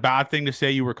 is it a bad thing to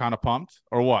say you were kind of pumped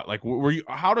or what? Like, were you,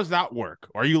 how does that work?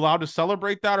 Are you allowed to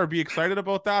celebrate that or be excited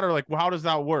about that? Or like, how does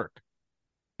that work?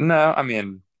 No, I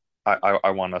mean,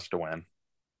 I want us to win.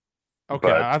 Okay,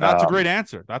 But that's a great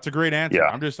answer. That's a great answer. yeah,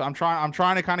 I'm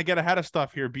trying to kind of get ahead of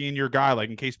stuff here, being your guy. Like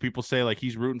in case people say like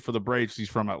he's rooting for the Braves, he's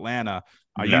from Atlanta.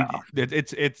 no,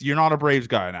 It's you're not a Braves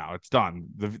guy now. It's done.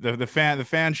 The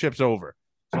fanship's over.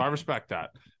 So I respect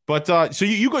that. But so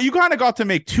you kind of got to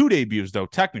make 2 debuts though.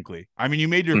 Technically, I mean, you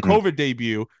made your COVID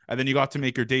debut, and then you got to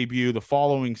make your debut the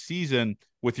following season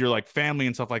with your like family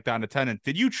and stuff like that in attendance.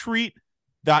 Did you treat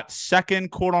that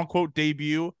second quote unquote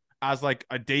debut as like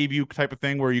a debut type of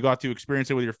thing where you got to experience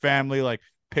it with your family, like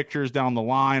pictures down the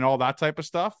line, all that type of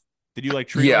stuff? Did you like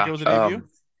treat it like it was a debut?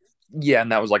 Yeah,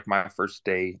 and that was like my first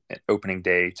day, opening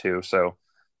day too. So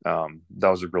that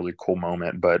was a really cool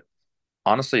moment. But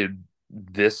honestly,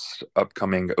 this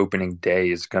upcoming opening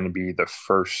day is going to be the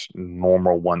first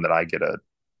normal one that I get to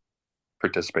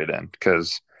participate in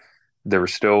because there were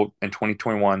still in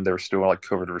 2021 there were still like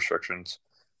COVID restrictions.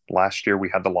 Last year we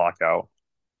had the lockout,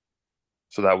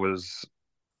 so that was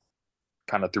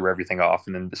kind of threw everything off.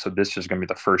 And then so this is going to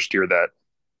be the first year that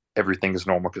everything is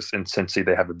normal because in Cincy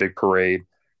they have a big parade.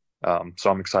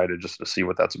 So I'm excited just to see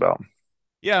what that's about.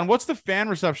 Yeah, and what's the fan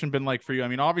reception been like for you? I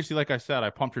mean, obviously, like I said, I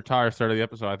pumped your tire start of the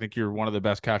episode. I think you're one of the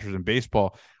best catchers in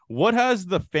baseball. What has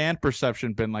the fan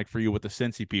perception been like for you with the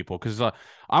Cincy people? Because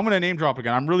I'm going to name drop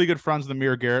again. I'm really good friends with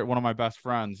Amir Garrett, one of my best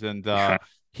friends, and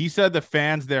he said the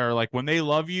fans there, like when they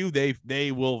love you,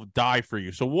 they will die for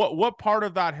you. So what part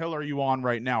of that hill are you on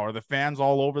right now? Are the fans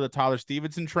all over the Tyler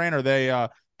Stephenson train? Are they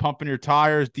pumping your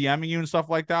tires, DMing you and stuff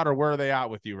like that, or where are they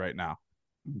at with you right now?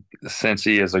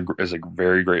 Cincy is a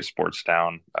very great sports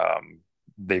town.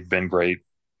 They've been great.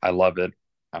 I love it.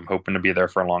 I'm hoping to be there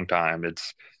for a long time.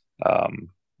 It's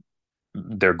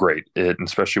they're great,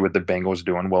 especially with the Bengals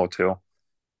doing well too.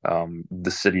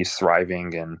 The city's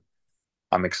thriving, and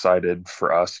I'm excited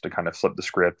for us to kind of flip the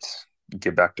script,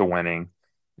 get back to winning,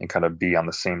 and kind of be on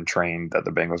the same train that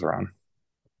the Bengals are on.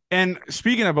 And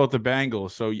speaking about the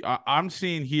Bengals, so I'm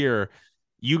seeing here,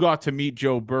 you got to meet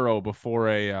Joe Burrow before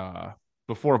a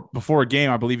game.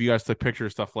 I believe you guys took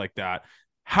pictures, stuff like that.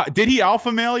 Did he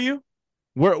alpha male you?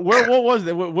 What was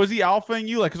it? Was he alphaing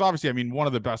you? Like, because obviously, I mean, one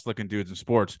of the best looking dudes in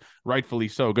sports, rightfully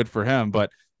so, good for him.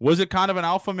 But was it kind of an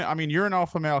alpha male? I mean, you're an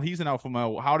alpha male, he's an alpha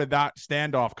male. How did that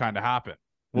standoff kind of happen?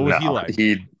 What was he like?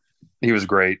 He was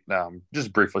great.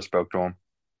 Just briefly spoke to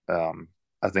him.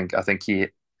 I think he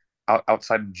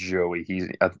outside of Joey,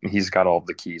 he's got all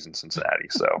the keys in Cincinnati.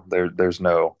 So there's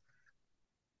no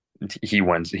he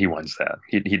wins that.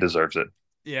 He deserves it.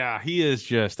 Yeah, he is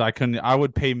just, I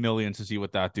would pay millions to see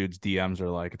what that dude's DMs are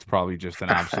like. It's probably just an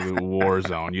absolute war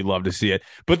zone. You'd love to see it.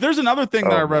 But there's another thing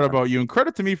that I read about you, and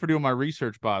credit to me for doing my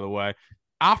research, by the way.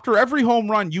 After every home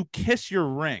run, you kiss your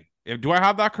ring. Do I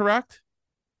have that correct?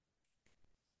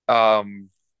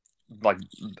 Like,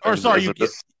 or sorry,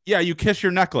 you kiss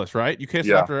your necklace, right? You kiss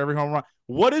it after every home run.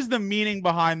 What is the meaning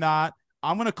behind that?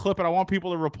 I'm gonna clip it. I want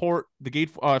people to report the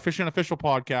Gate Fishing Official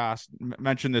podcast.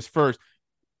 Mention this first.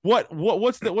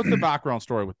 What's the background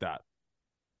story with that?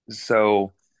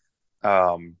 So,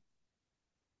 um,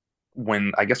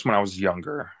 when I was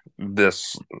younger,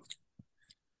 this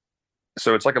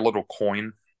so it's like a little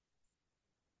coin,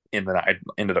 and then I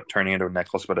ended up turning into a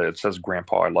necklace, but it says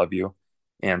 "Grandpa, I love you."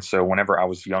 And so, whenever I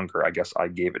was younger, I guess I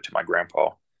gave it to my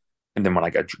grandpa, and then when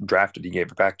I got drafted, he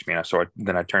gave it back to me. And so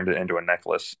then I turned it into a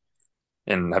necklace,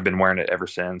 and I've been wearing it ever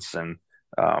since. And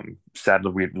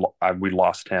sadly, we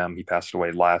lost him. He passed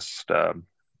away last, I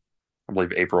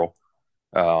believe, April.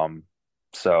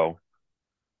 So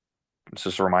it's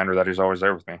just a reminder that he's always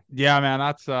there with me. Yeah, man,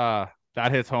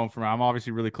 that hits home for me. I'm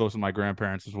obviously really close with my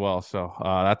grandparents as well, so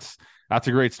that's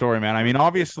a great story, man. I mean,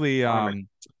 obviously,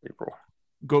 April.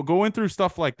 Going through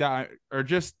stuff like that, or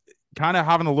just kind of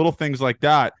having the little things like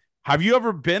that. Have you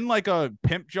ever been like a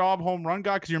pimp job home run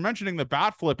guy? Because you're mentioning the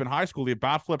bat flip in high school. The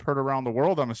bat flip heard around the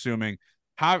world, I'm assuming.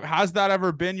 Has that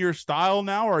ever been your style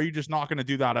now, or are you just not going to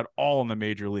do that at all in the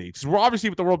major leagues? We're obviously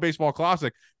with the World Baseball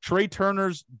Classic. Trey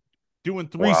Turner's doing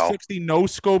 360 no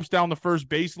scopes down the first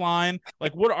baseline.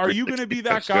 Like, what are you going to be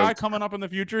that guy coming up in the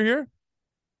future here?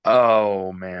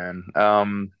 Oh man, I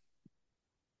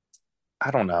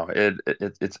don't know.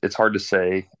 It's hard to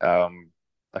say.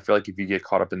 I feel like if you get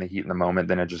caught up in the heat in the moment,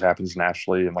 then it just happens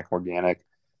naturally and like organic.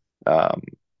 Um,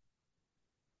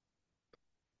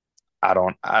 I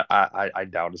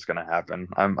doubt it's gonna happen.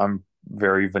 I'm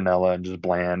very vanilla and just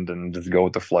bland and just go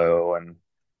with the flow. And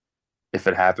if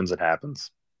it happens, it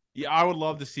happens. Yeah, I would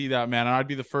love to see that, man. And I'd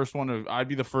be the first one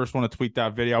to tweet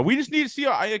that video. We just need to see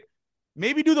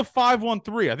maybe do the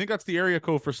 513. I think that's the area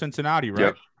code for Cincinnati, right?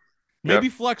 Yep. Maybe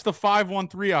flex the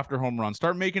 513 after home run.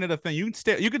 Start making it a thing. You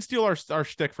can steal our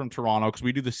shtick from Toronto because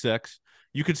we do the 6.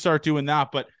 You could start doing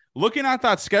that. But looking at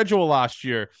that schedule last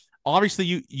year,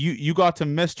 obviously you got to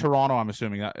miss Toronto. I'm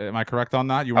assuming. Am I correct on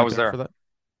that? You weren't there for that.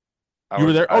 You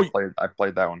were there. I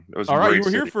played that one. It was all right. You were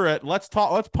city. Here for it. Let's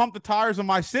talk. Let's pump the tires of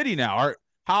my city now.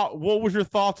 What was your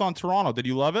thoughts on Toronto? Did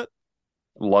you love it?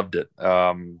 Loved it.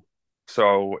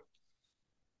 So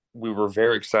we were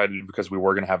very excited because we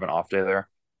were going to have an off day there.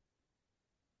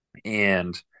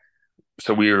 And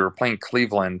so we were playing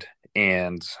Cleveland,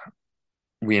 and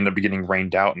we ended up getting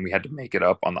rained out, and we had to make it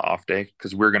up on the off day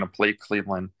because we were going to play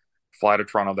Cleveland, fly to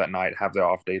Toronto that night, have the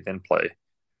off day, then play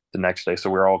the next day. So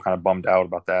we were all kind of bummed out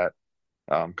about that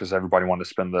because everybody wanted to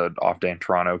spend the off day in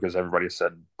Toronto because everybody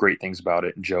said great things about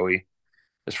it. Joey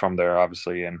is from there,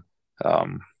 obviously, and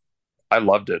I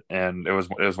loved it, and it was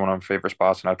one of my favorite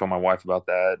spots. And I told my wife about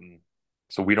that, and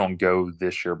so we don't go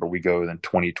this year, but we go in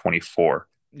 2024.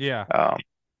 Yeah.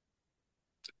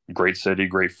 Great city,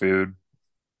 great food,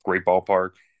 great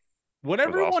ballpark. What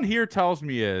everyone here tells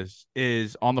me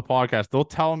is on the podcast, they'll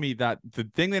tell me that the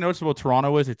thing they notice about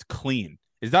Toronto is it's clean.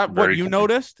 Is that what you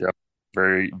noticed? Yep.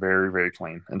 Very, very, very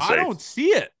clean and safe. I don't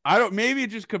see it. Maybe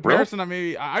it's just comparison.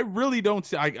 Really? I really don't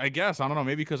see. I guess I don't know.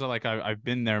 Maybe because I've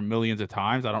been there millions of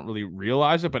times. I don't really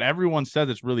realize it. But everyone says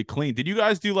it's really clean. Did you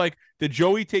guys do did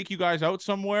Joey take you guys out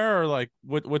somewhere, or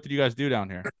what did you guys do down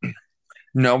here?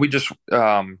 No, we just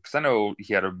because I know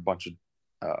he had a bunch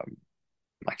of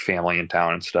family in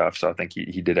town and stuff. So I think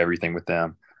he did everything with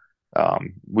them.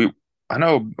 I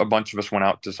know a bunch of us went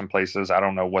out to some places. I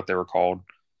don't know what they were called.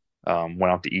 Went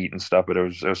out to eat and stuff, but it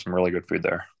was some really good food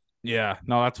there. Yeah,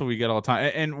 no, that's what we get all the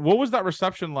time. And what was that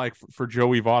reception like for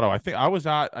Joey Votto? I think I was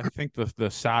at the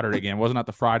Saturday game, wasn't at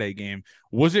the Friday game.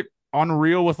 Was it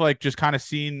unreal with just kind of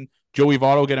seeing Joey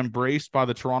Votto get embraced by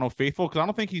the Toronto faithful? Because I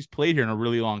don't think he's played here in a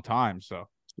really long time. So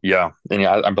yeah, and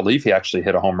I believe he actually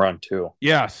hit a home run too.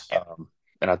 Yes,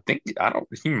 and I think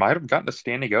he might have gotten a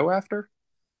standing O after,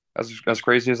 as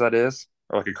crazy as that is,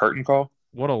 or like a curtain call.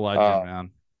 What a legend,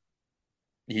 man.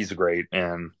 He's great,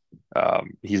 and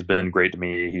he's been great to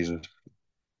me. He's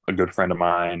a good friend of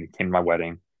mine. He came to my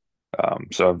wedding,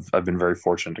 so I've been very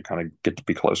fortunate to kind of get to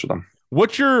be close with him.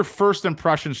 What's your first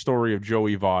impression story of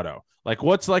Joey Votto?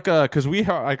 What's because we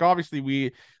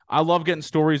obviously I love getting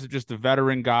stories of just the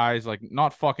veteran guys,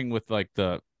 not fucking with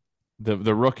the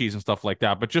rookies and stuff like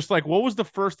that, but just what was the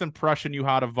first impression you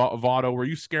had of Votto? Were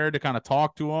you scared to kind of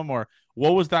talk to him, or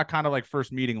what was that kind of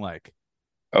first meeting like?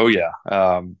 Oh yeah.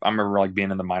 I remember being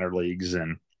in the minor leagues,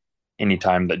 and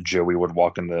anytime that Joey would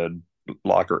walk in the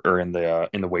locker or in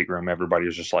the weight room, everybody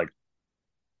was just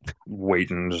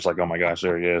waiting, just oh my gosh,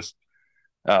 there he is.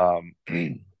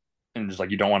 And just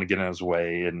you don't want to get in his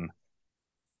way. And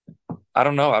I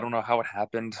don't know how it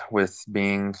happened with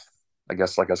being, I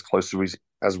guess, as close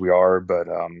as we are, but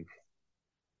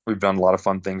we've done a lot of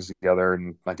fun things together.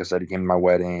 And like I said, he came to my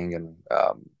wedding, and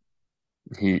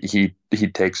he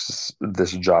takes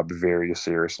this job very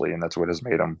seriously, and that's what has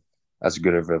made him as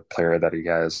good of a player that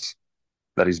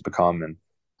he's become.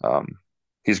 And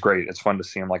he's great. It's fun to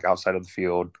see him like outside of the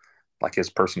field, like his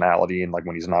personality, and like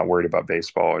when he's not worried about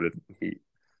baseball.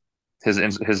 His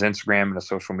Instagram and his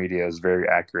social media is very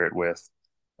accurate with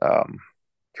um,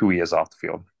 who he is off the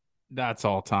field. That's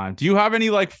all time. Do you have any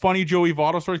like funny Joey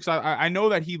Votto stories? 'Cause I know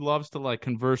that he loves to like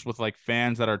converse with like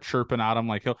fans that are chirping at him.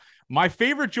 Like my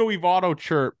favorite Joey Votto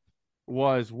chirp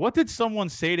was, what did someone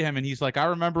say to him? And he's like, I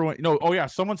remember when, no, oh yeah,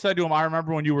 someone said to him, I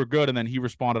remember when you were good. And then he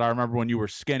responded, I remember when you were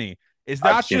skinny. Is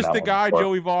I've that seen just that the one guy before.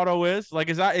 Joey Votto is? Like,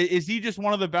 is he just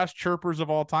one of the best chirpers of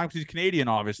all time? Because he's Canadian,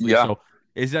 obviously. Yeah, So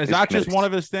is he's that just Canadian. one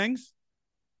of his things?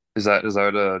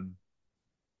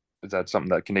 Is that something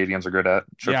that Canadians are good at?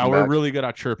 Yeah, Chirping we're back? really good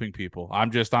at chirping people. I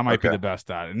might be Okay, the best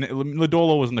at it. And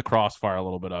Lodolo was in the crossfire a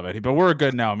little bit of it, but we're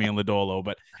good now, me and Lodolo.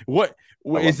 But what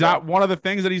I is love that. that one of the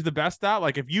things that he's the best at?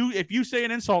 Like if you say an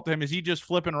insult to him, is he just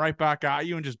flipping right back at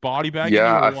you and just body bagging you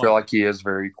Yeah, or I feel what? like he is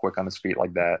very quick on his feet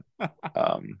like that.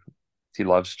 Um, he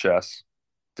loves chess.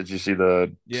 Did you see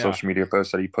the Yeah, social media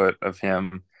post that he put of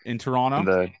him in in Toronto.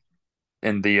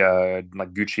 the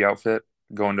like Gucci outfit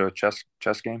going to a chess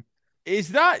game? Is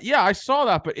that yeah? I saw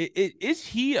that, but is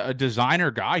he a designer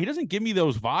guy? He doesn't give me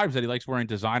those vibes that he likes wearing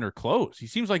designer clothes. He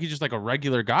seems like he's just like a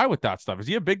regular guy with that stuff. Is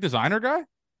he a big designer guy?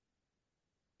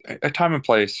 A time and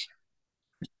place.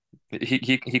 He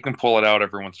can pull it out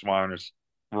every once in a while and just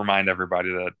remind everybody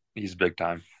that he's big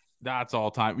time. That's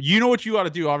all time. You know what you got to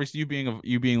do? Obviously, you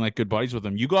being like good buddies with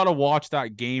him, you got to watch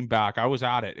that game back. I was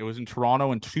at it. It was in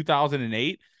Toronto in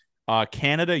 2008.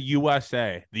 Canada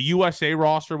USA. The USA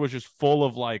roster was just full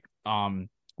of like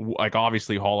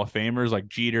obviously Hall of Famers like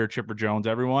Jeter, Chipper Jones,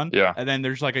 everyone. Yeah, And then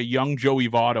there's like a young Joey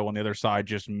Votto on the other side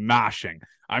just mashing.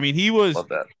 I mean, he was love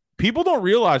that. people don't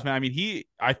realize, man. I mean,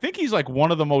 I think he's like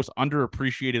one of the most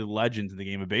underappreciated legends in the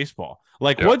game of baseball.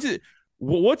 Like, Yeah.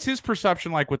 what's his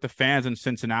perception like with the fans in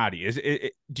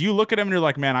Cincinnati? Do you look at him and you're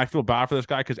like, man, I feel bad for this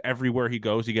guy because everywhere he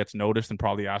goes, he gets noticed and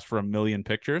probably asked for a million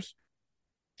pictures?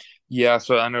 Yeah,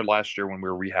 so I know last year when we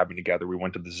were rehabbing together, we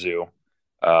went to the zoo,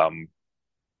 um,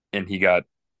 and he got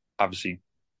obviously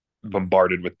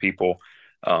bombarded with people.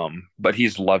 But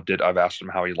he's loved it. I've asked him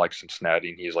how he likes Cincinnati,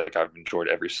 and he's like, I've enjoyed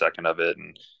every second of it,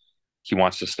 and he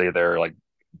wants to stay there. Like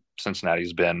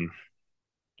Cincinnati's been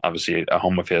obviously a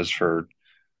home of his for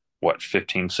what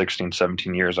 15, 16,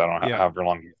 17 years. I don't know Yeah. however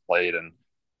long he's played, and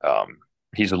um,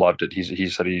 he's loved it. He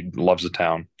said he loves the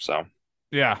town. So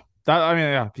Yeah. That I mean,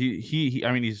 yeah,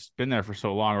 I mean, he's been there for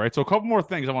so long, right? So a couple more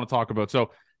things I want to talk about. So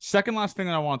second last thing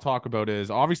that I want to talk about is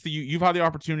obviously you've had the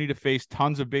opportunity to face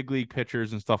tons of big league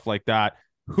pitchers and stuff like that.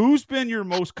 Who's been your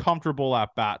most comfortable at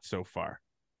bat so far?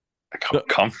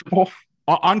 comfortable.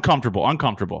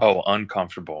 Uncomfortable. Oh,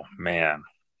 uncomfortable, man.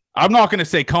 I'm not going to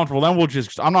say comfortable. Then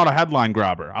I'm not a headline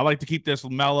grabber. I like to keep this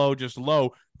mellow, just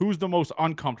low. Who's the most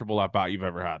uncomfortable at bat you've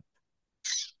ever had?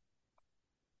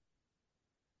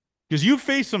 Because you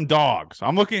face some dogs.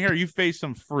 I'm looking here. You face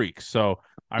some freaks. So,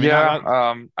 I mean, Yeah,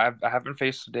 I haven't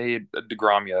faced a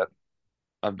Degrom yet.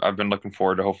 I've been looking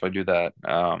forward to hopefully do that.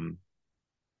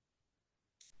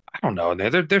 I don't know.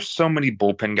 There's so many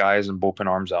bullpen guys and bullpen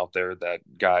arms out there that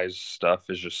guys' stuff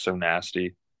is just so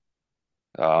nasty.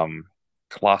 Um,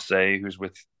 Clase, who's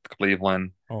with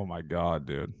Cleveland, oh my God,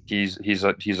 dude. he's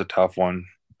a tough one.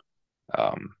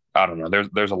 I don't know.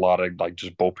 There's a lot of like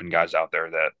just bullpen guys out there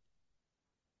that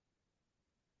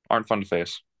aren't fun to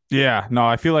face. Yeah, no,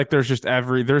 I feel like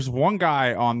there's one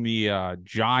guy on the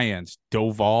Giants,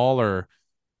 Doval, or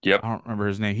Yep, I don't remember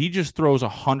his name. He just throws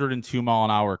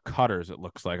 102-mile-an-hour cutters, it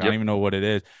looks like. I don't yep. even know what it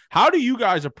is. How do you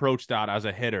guys approach that as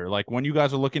a hitter? Like when you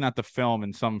guys are looking at the film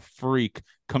and some freak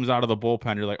comes out of the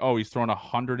bullpen, you're like, oh, he's throwing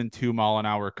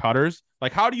 102-mile-an-hour cutters.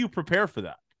 Like, how do you prepare for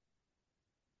that?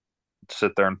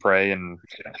 Sit there and pray and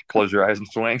close your eyes and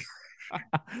swing.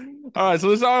 All right, so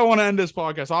this is how I want to end this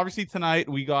podcast. Obviously, tonight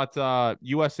we got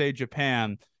USA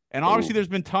Japan, and obviously Ooh. there's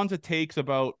been tons of takes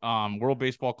about World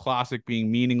Baseball Classic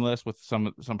being meaningless with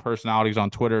some personalities on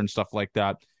Twitter and stuff like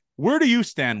that. Where do you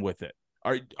stand with it?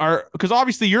 Are because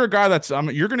obviously you're a guy that's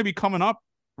you're going to be coming up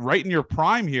right in your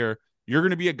prime here. You're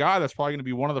going to be a guy that's probably going to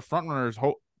be one of the front runners,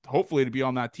 hopefully to be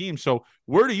on that team. So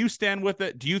where do you stand with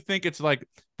it? Do you think it's like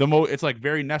it's like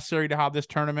very necessary to have this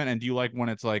tournament, and do you like when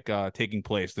it's like taking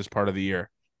place this part of the year?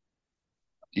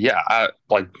 Yeah, I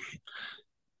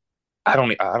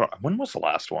don't. When was the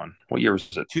last one? What year was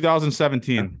it?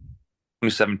 2017.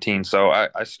 2017. So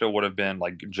I still would have been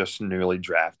like just newly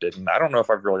drafted, and I don't know if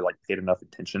I've really like paid enough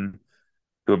attention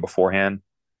to it beforehand.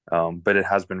 But it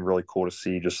has been really cool to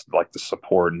see just like the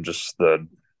support and just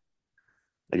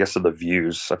I guess, of the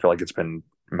views. I feel like it's been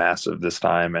massive this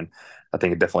time, and I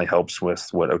think it definitely helps with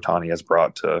what Otani has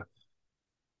brought to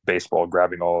baseball,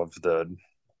 grabbing all of the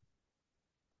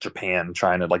Japan,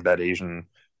 China, like that Asian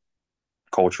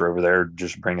culture over there,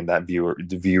 just bringing that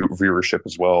viewership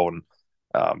as well. And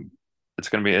it's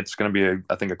gonna be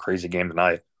I think a crazy game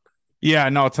tonight. Yeah,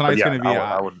 no, But tonight's yeah, going to be.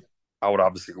 I would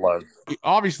obviously love.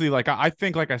 Obviously, like I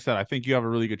think, like I said, I think you have a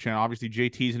really good chance. Obviously,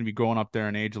 JT's going to be going up there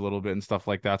in age a little bit and stuff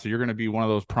like that, so you're going to be one of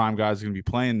those prime guys going to be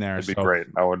playing there. It'd be great.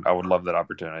 I would love that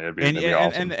opportunity. It'd be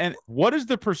awesome. And what is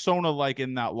the persona like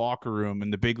in that locker room,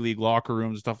 in the big league locker room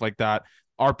and stuff like that?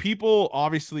 Are people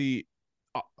obviously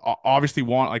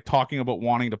talking about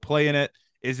wanting to play in it?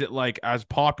 Is it like as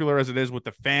popular as it is with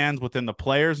the fans, within the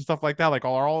players and stuff like that? Like,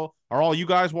 are all you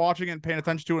guys watching and paying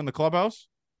attention to it in the clubhouse?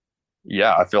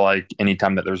 Yeah, I feel like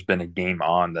anytime that there's been a game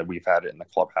on, that we've had it in the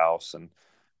clubhouse, and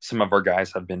some of our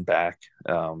guys have been back.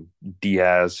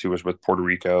 Diaz, who was with Puerto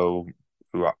Rico,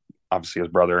 who obviously his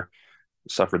brother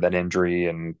suffered that injury,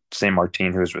 and San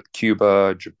Martin, who was with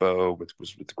Cuba, Jabot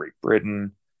was with Great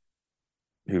Britain,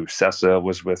 who Cessa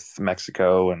was with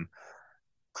Mexico, and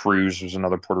Cruz was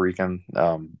another Puerto Rican.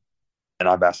 And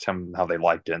I've asked him how they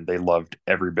liked it, and they loved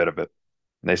every bit of it.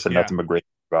 And they said nothing but great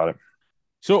about it.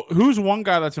 So who's one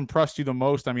guy that's impressed you the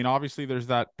most? I mean, obviously there's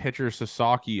that pitcher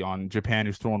Sasaki on Japan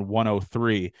who's throwing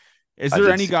 103. Is there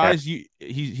any guys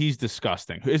he's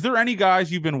disgusting. Is there any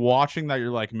guys you've been watching that you're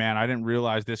like, man, I didn't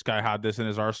realize this guy had this in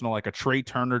his arsenal, like a Trey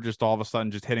Turner just all of a sudden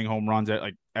just hitting home runs at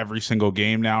like every single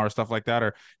game now or stuff like that,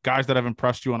 or guys that have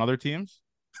impressed you on other teams?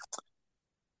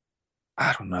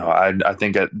 I don't know. I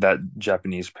think that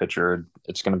Japanese pitcher,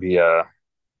 it's going to be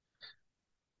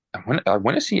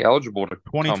when is he eligible to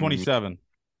 2027?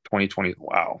 2020.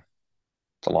 Wow,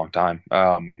 it's a long time.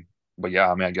 But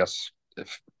yeah, I mean, I guess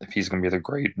if he's going to be the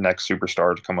great next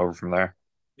superstar to come over from there.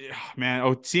 Yeah,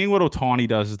 man. Seeing what Otani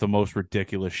does is the most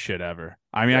ridiculous shit ever.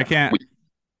 I mean, I can't.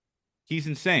 He's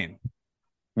insane.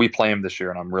 We play him this year,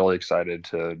 and I'm really excited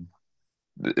to.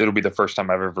 It'll be the first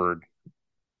time I've ever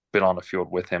been on a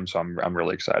field with him, so I'm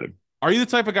really excited. Are you the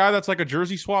type of guy that's like a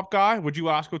jersey swap guy? Would you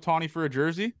ask Otani for a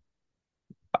jersey?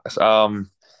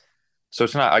 So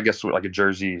it's not, I guess, like a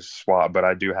jersey swap, but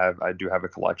I do have a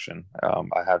collection.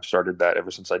 I have started that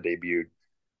ever since I debuted.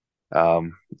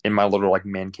 In my little like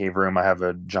man cave room, I have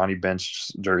a Johnny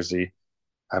Bench jersey.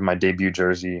 I have my debut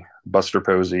jersey, Buster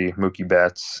Posey, Mookie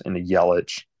Betts, and a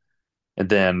Yelich. And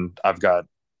then I've got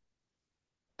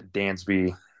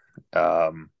Dansby,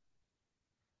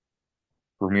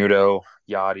 Bermudo,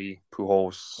 Yachty,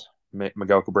 Pujols,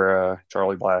 Miguel Cabrera,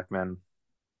 Charlie Blackmon.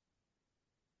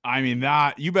 I mean,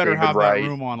 that you better David have Wright, that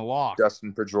room on lock.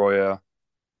 Dustin Pedroia,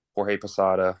 Jorge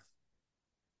Posada,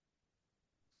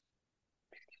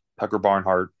 Tucker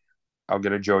Barnhart. I'll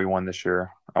get a Joey one this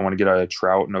year. I want to get a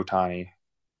Trout and Otani.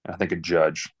 And I think a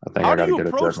Judge. I think How I got do to you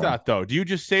get a approach Judge that though? Do you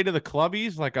just say to the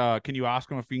clubbies like, can you ask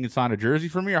them if you can sign a jersey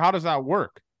for me, or how does that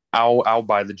work? I'll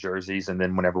buy the jerseys, and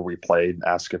then whenever we play,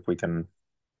 ask if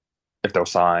they'll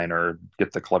sign or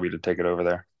get the clubby to take it over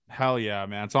there. Hell yeah,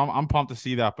 man! So I'm pumped to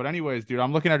see that. But anyways, dude,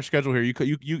 I'm looking at your schedule here.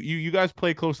 You guys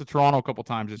play close to Toronto a couple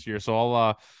times this year,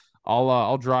 so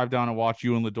I'll drive down and watch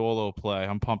you and Lodolo play.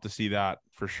 I'm pumped to see that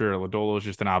for sure. Lodolo is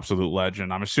just an absolute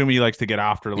legend. I'm assuming he likes to get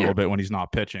after it a little bit when he's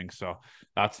not pitching. So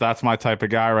that's my type of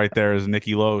guy right there, is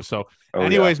Nicky Lowe. So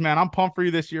anyways, man, I'm pumped for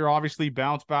you this year. Obviously,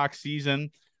 bounce back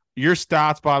season. Your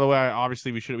stats, by the way,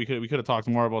 obviously we could have talked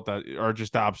more about that, are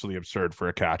just absolutely absurd for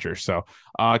a catcher. So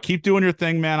keep doing your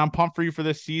thing, man. I'm pumped for you for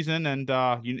this season. And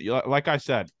like I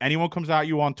said, anyone comes at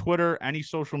you on Twitter, any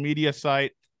social media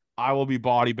site, I will be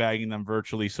body bagging them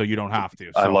virtually, so you don't have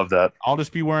to. So I love that. I'll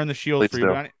just be wearing the shield Please for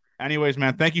you. do. Anyways,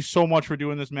 man, thank you so much for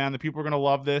doing this, man. The people are going to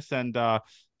love this, and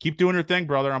keep doing your thing,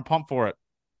 brother. I'm pumped for it.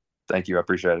 Thank you. I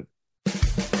appreciate it.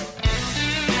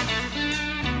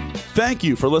 Thank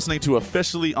you for listening to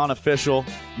Officially Unofficial.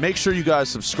 Make sure you guys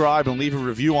subscribe and leave a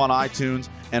review on iTunes,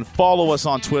 and follow us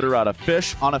on Twitter at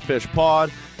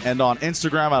 @AfishOnAfishPod and on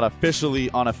Instagram at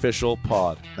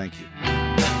OfficiallyUnofficialPod. Thank you.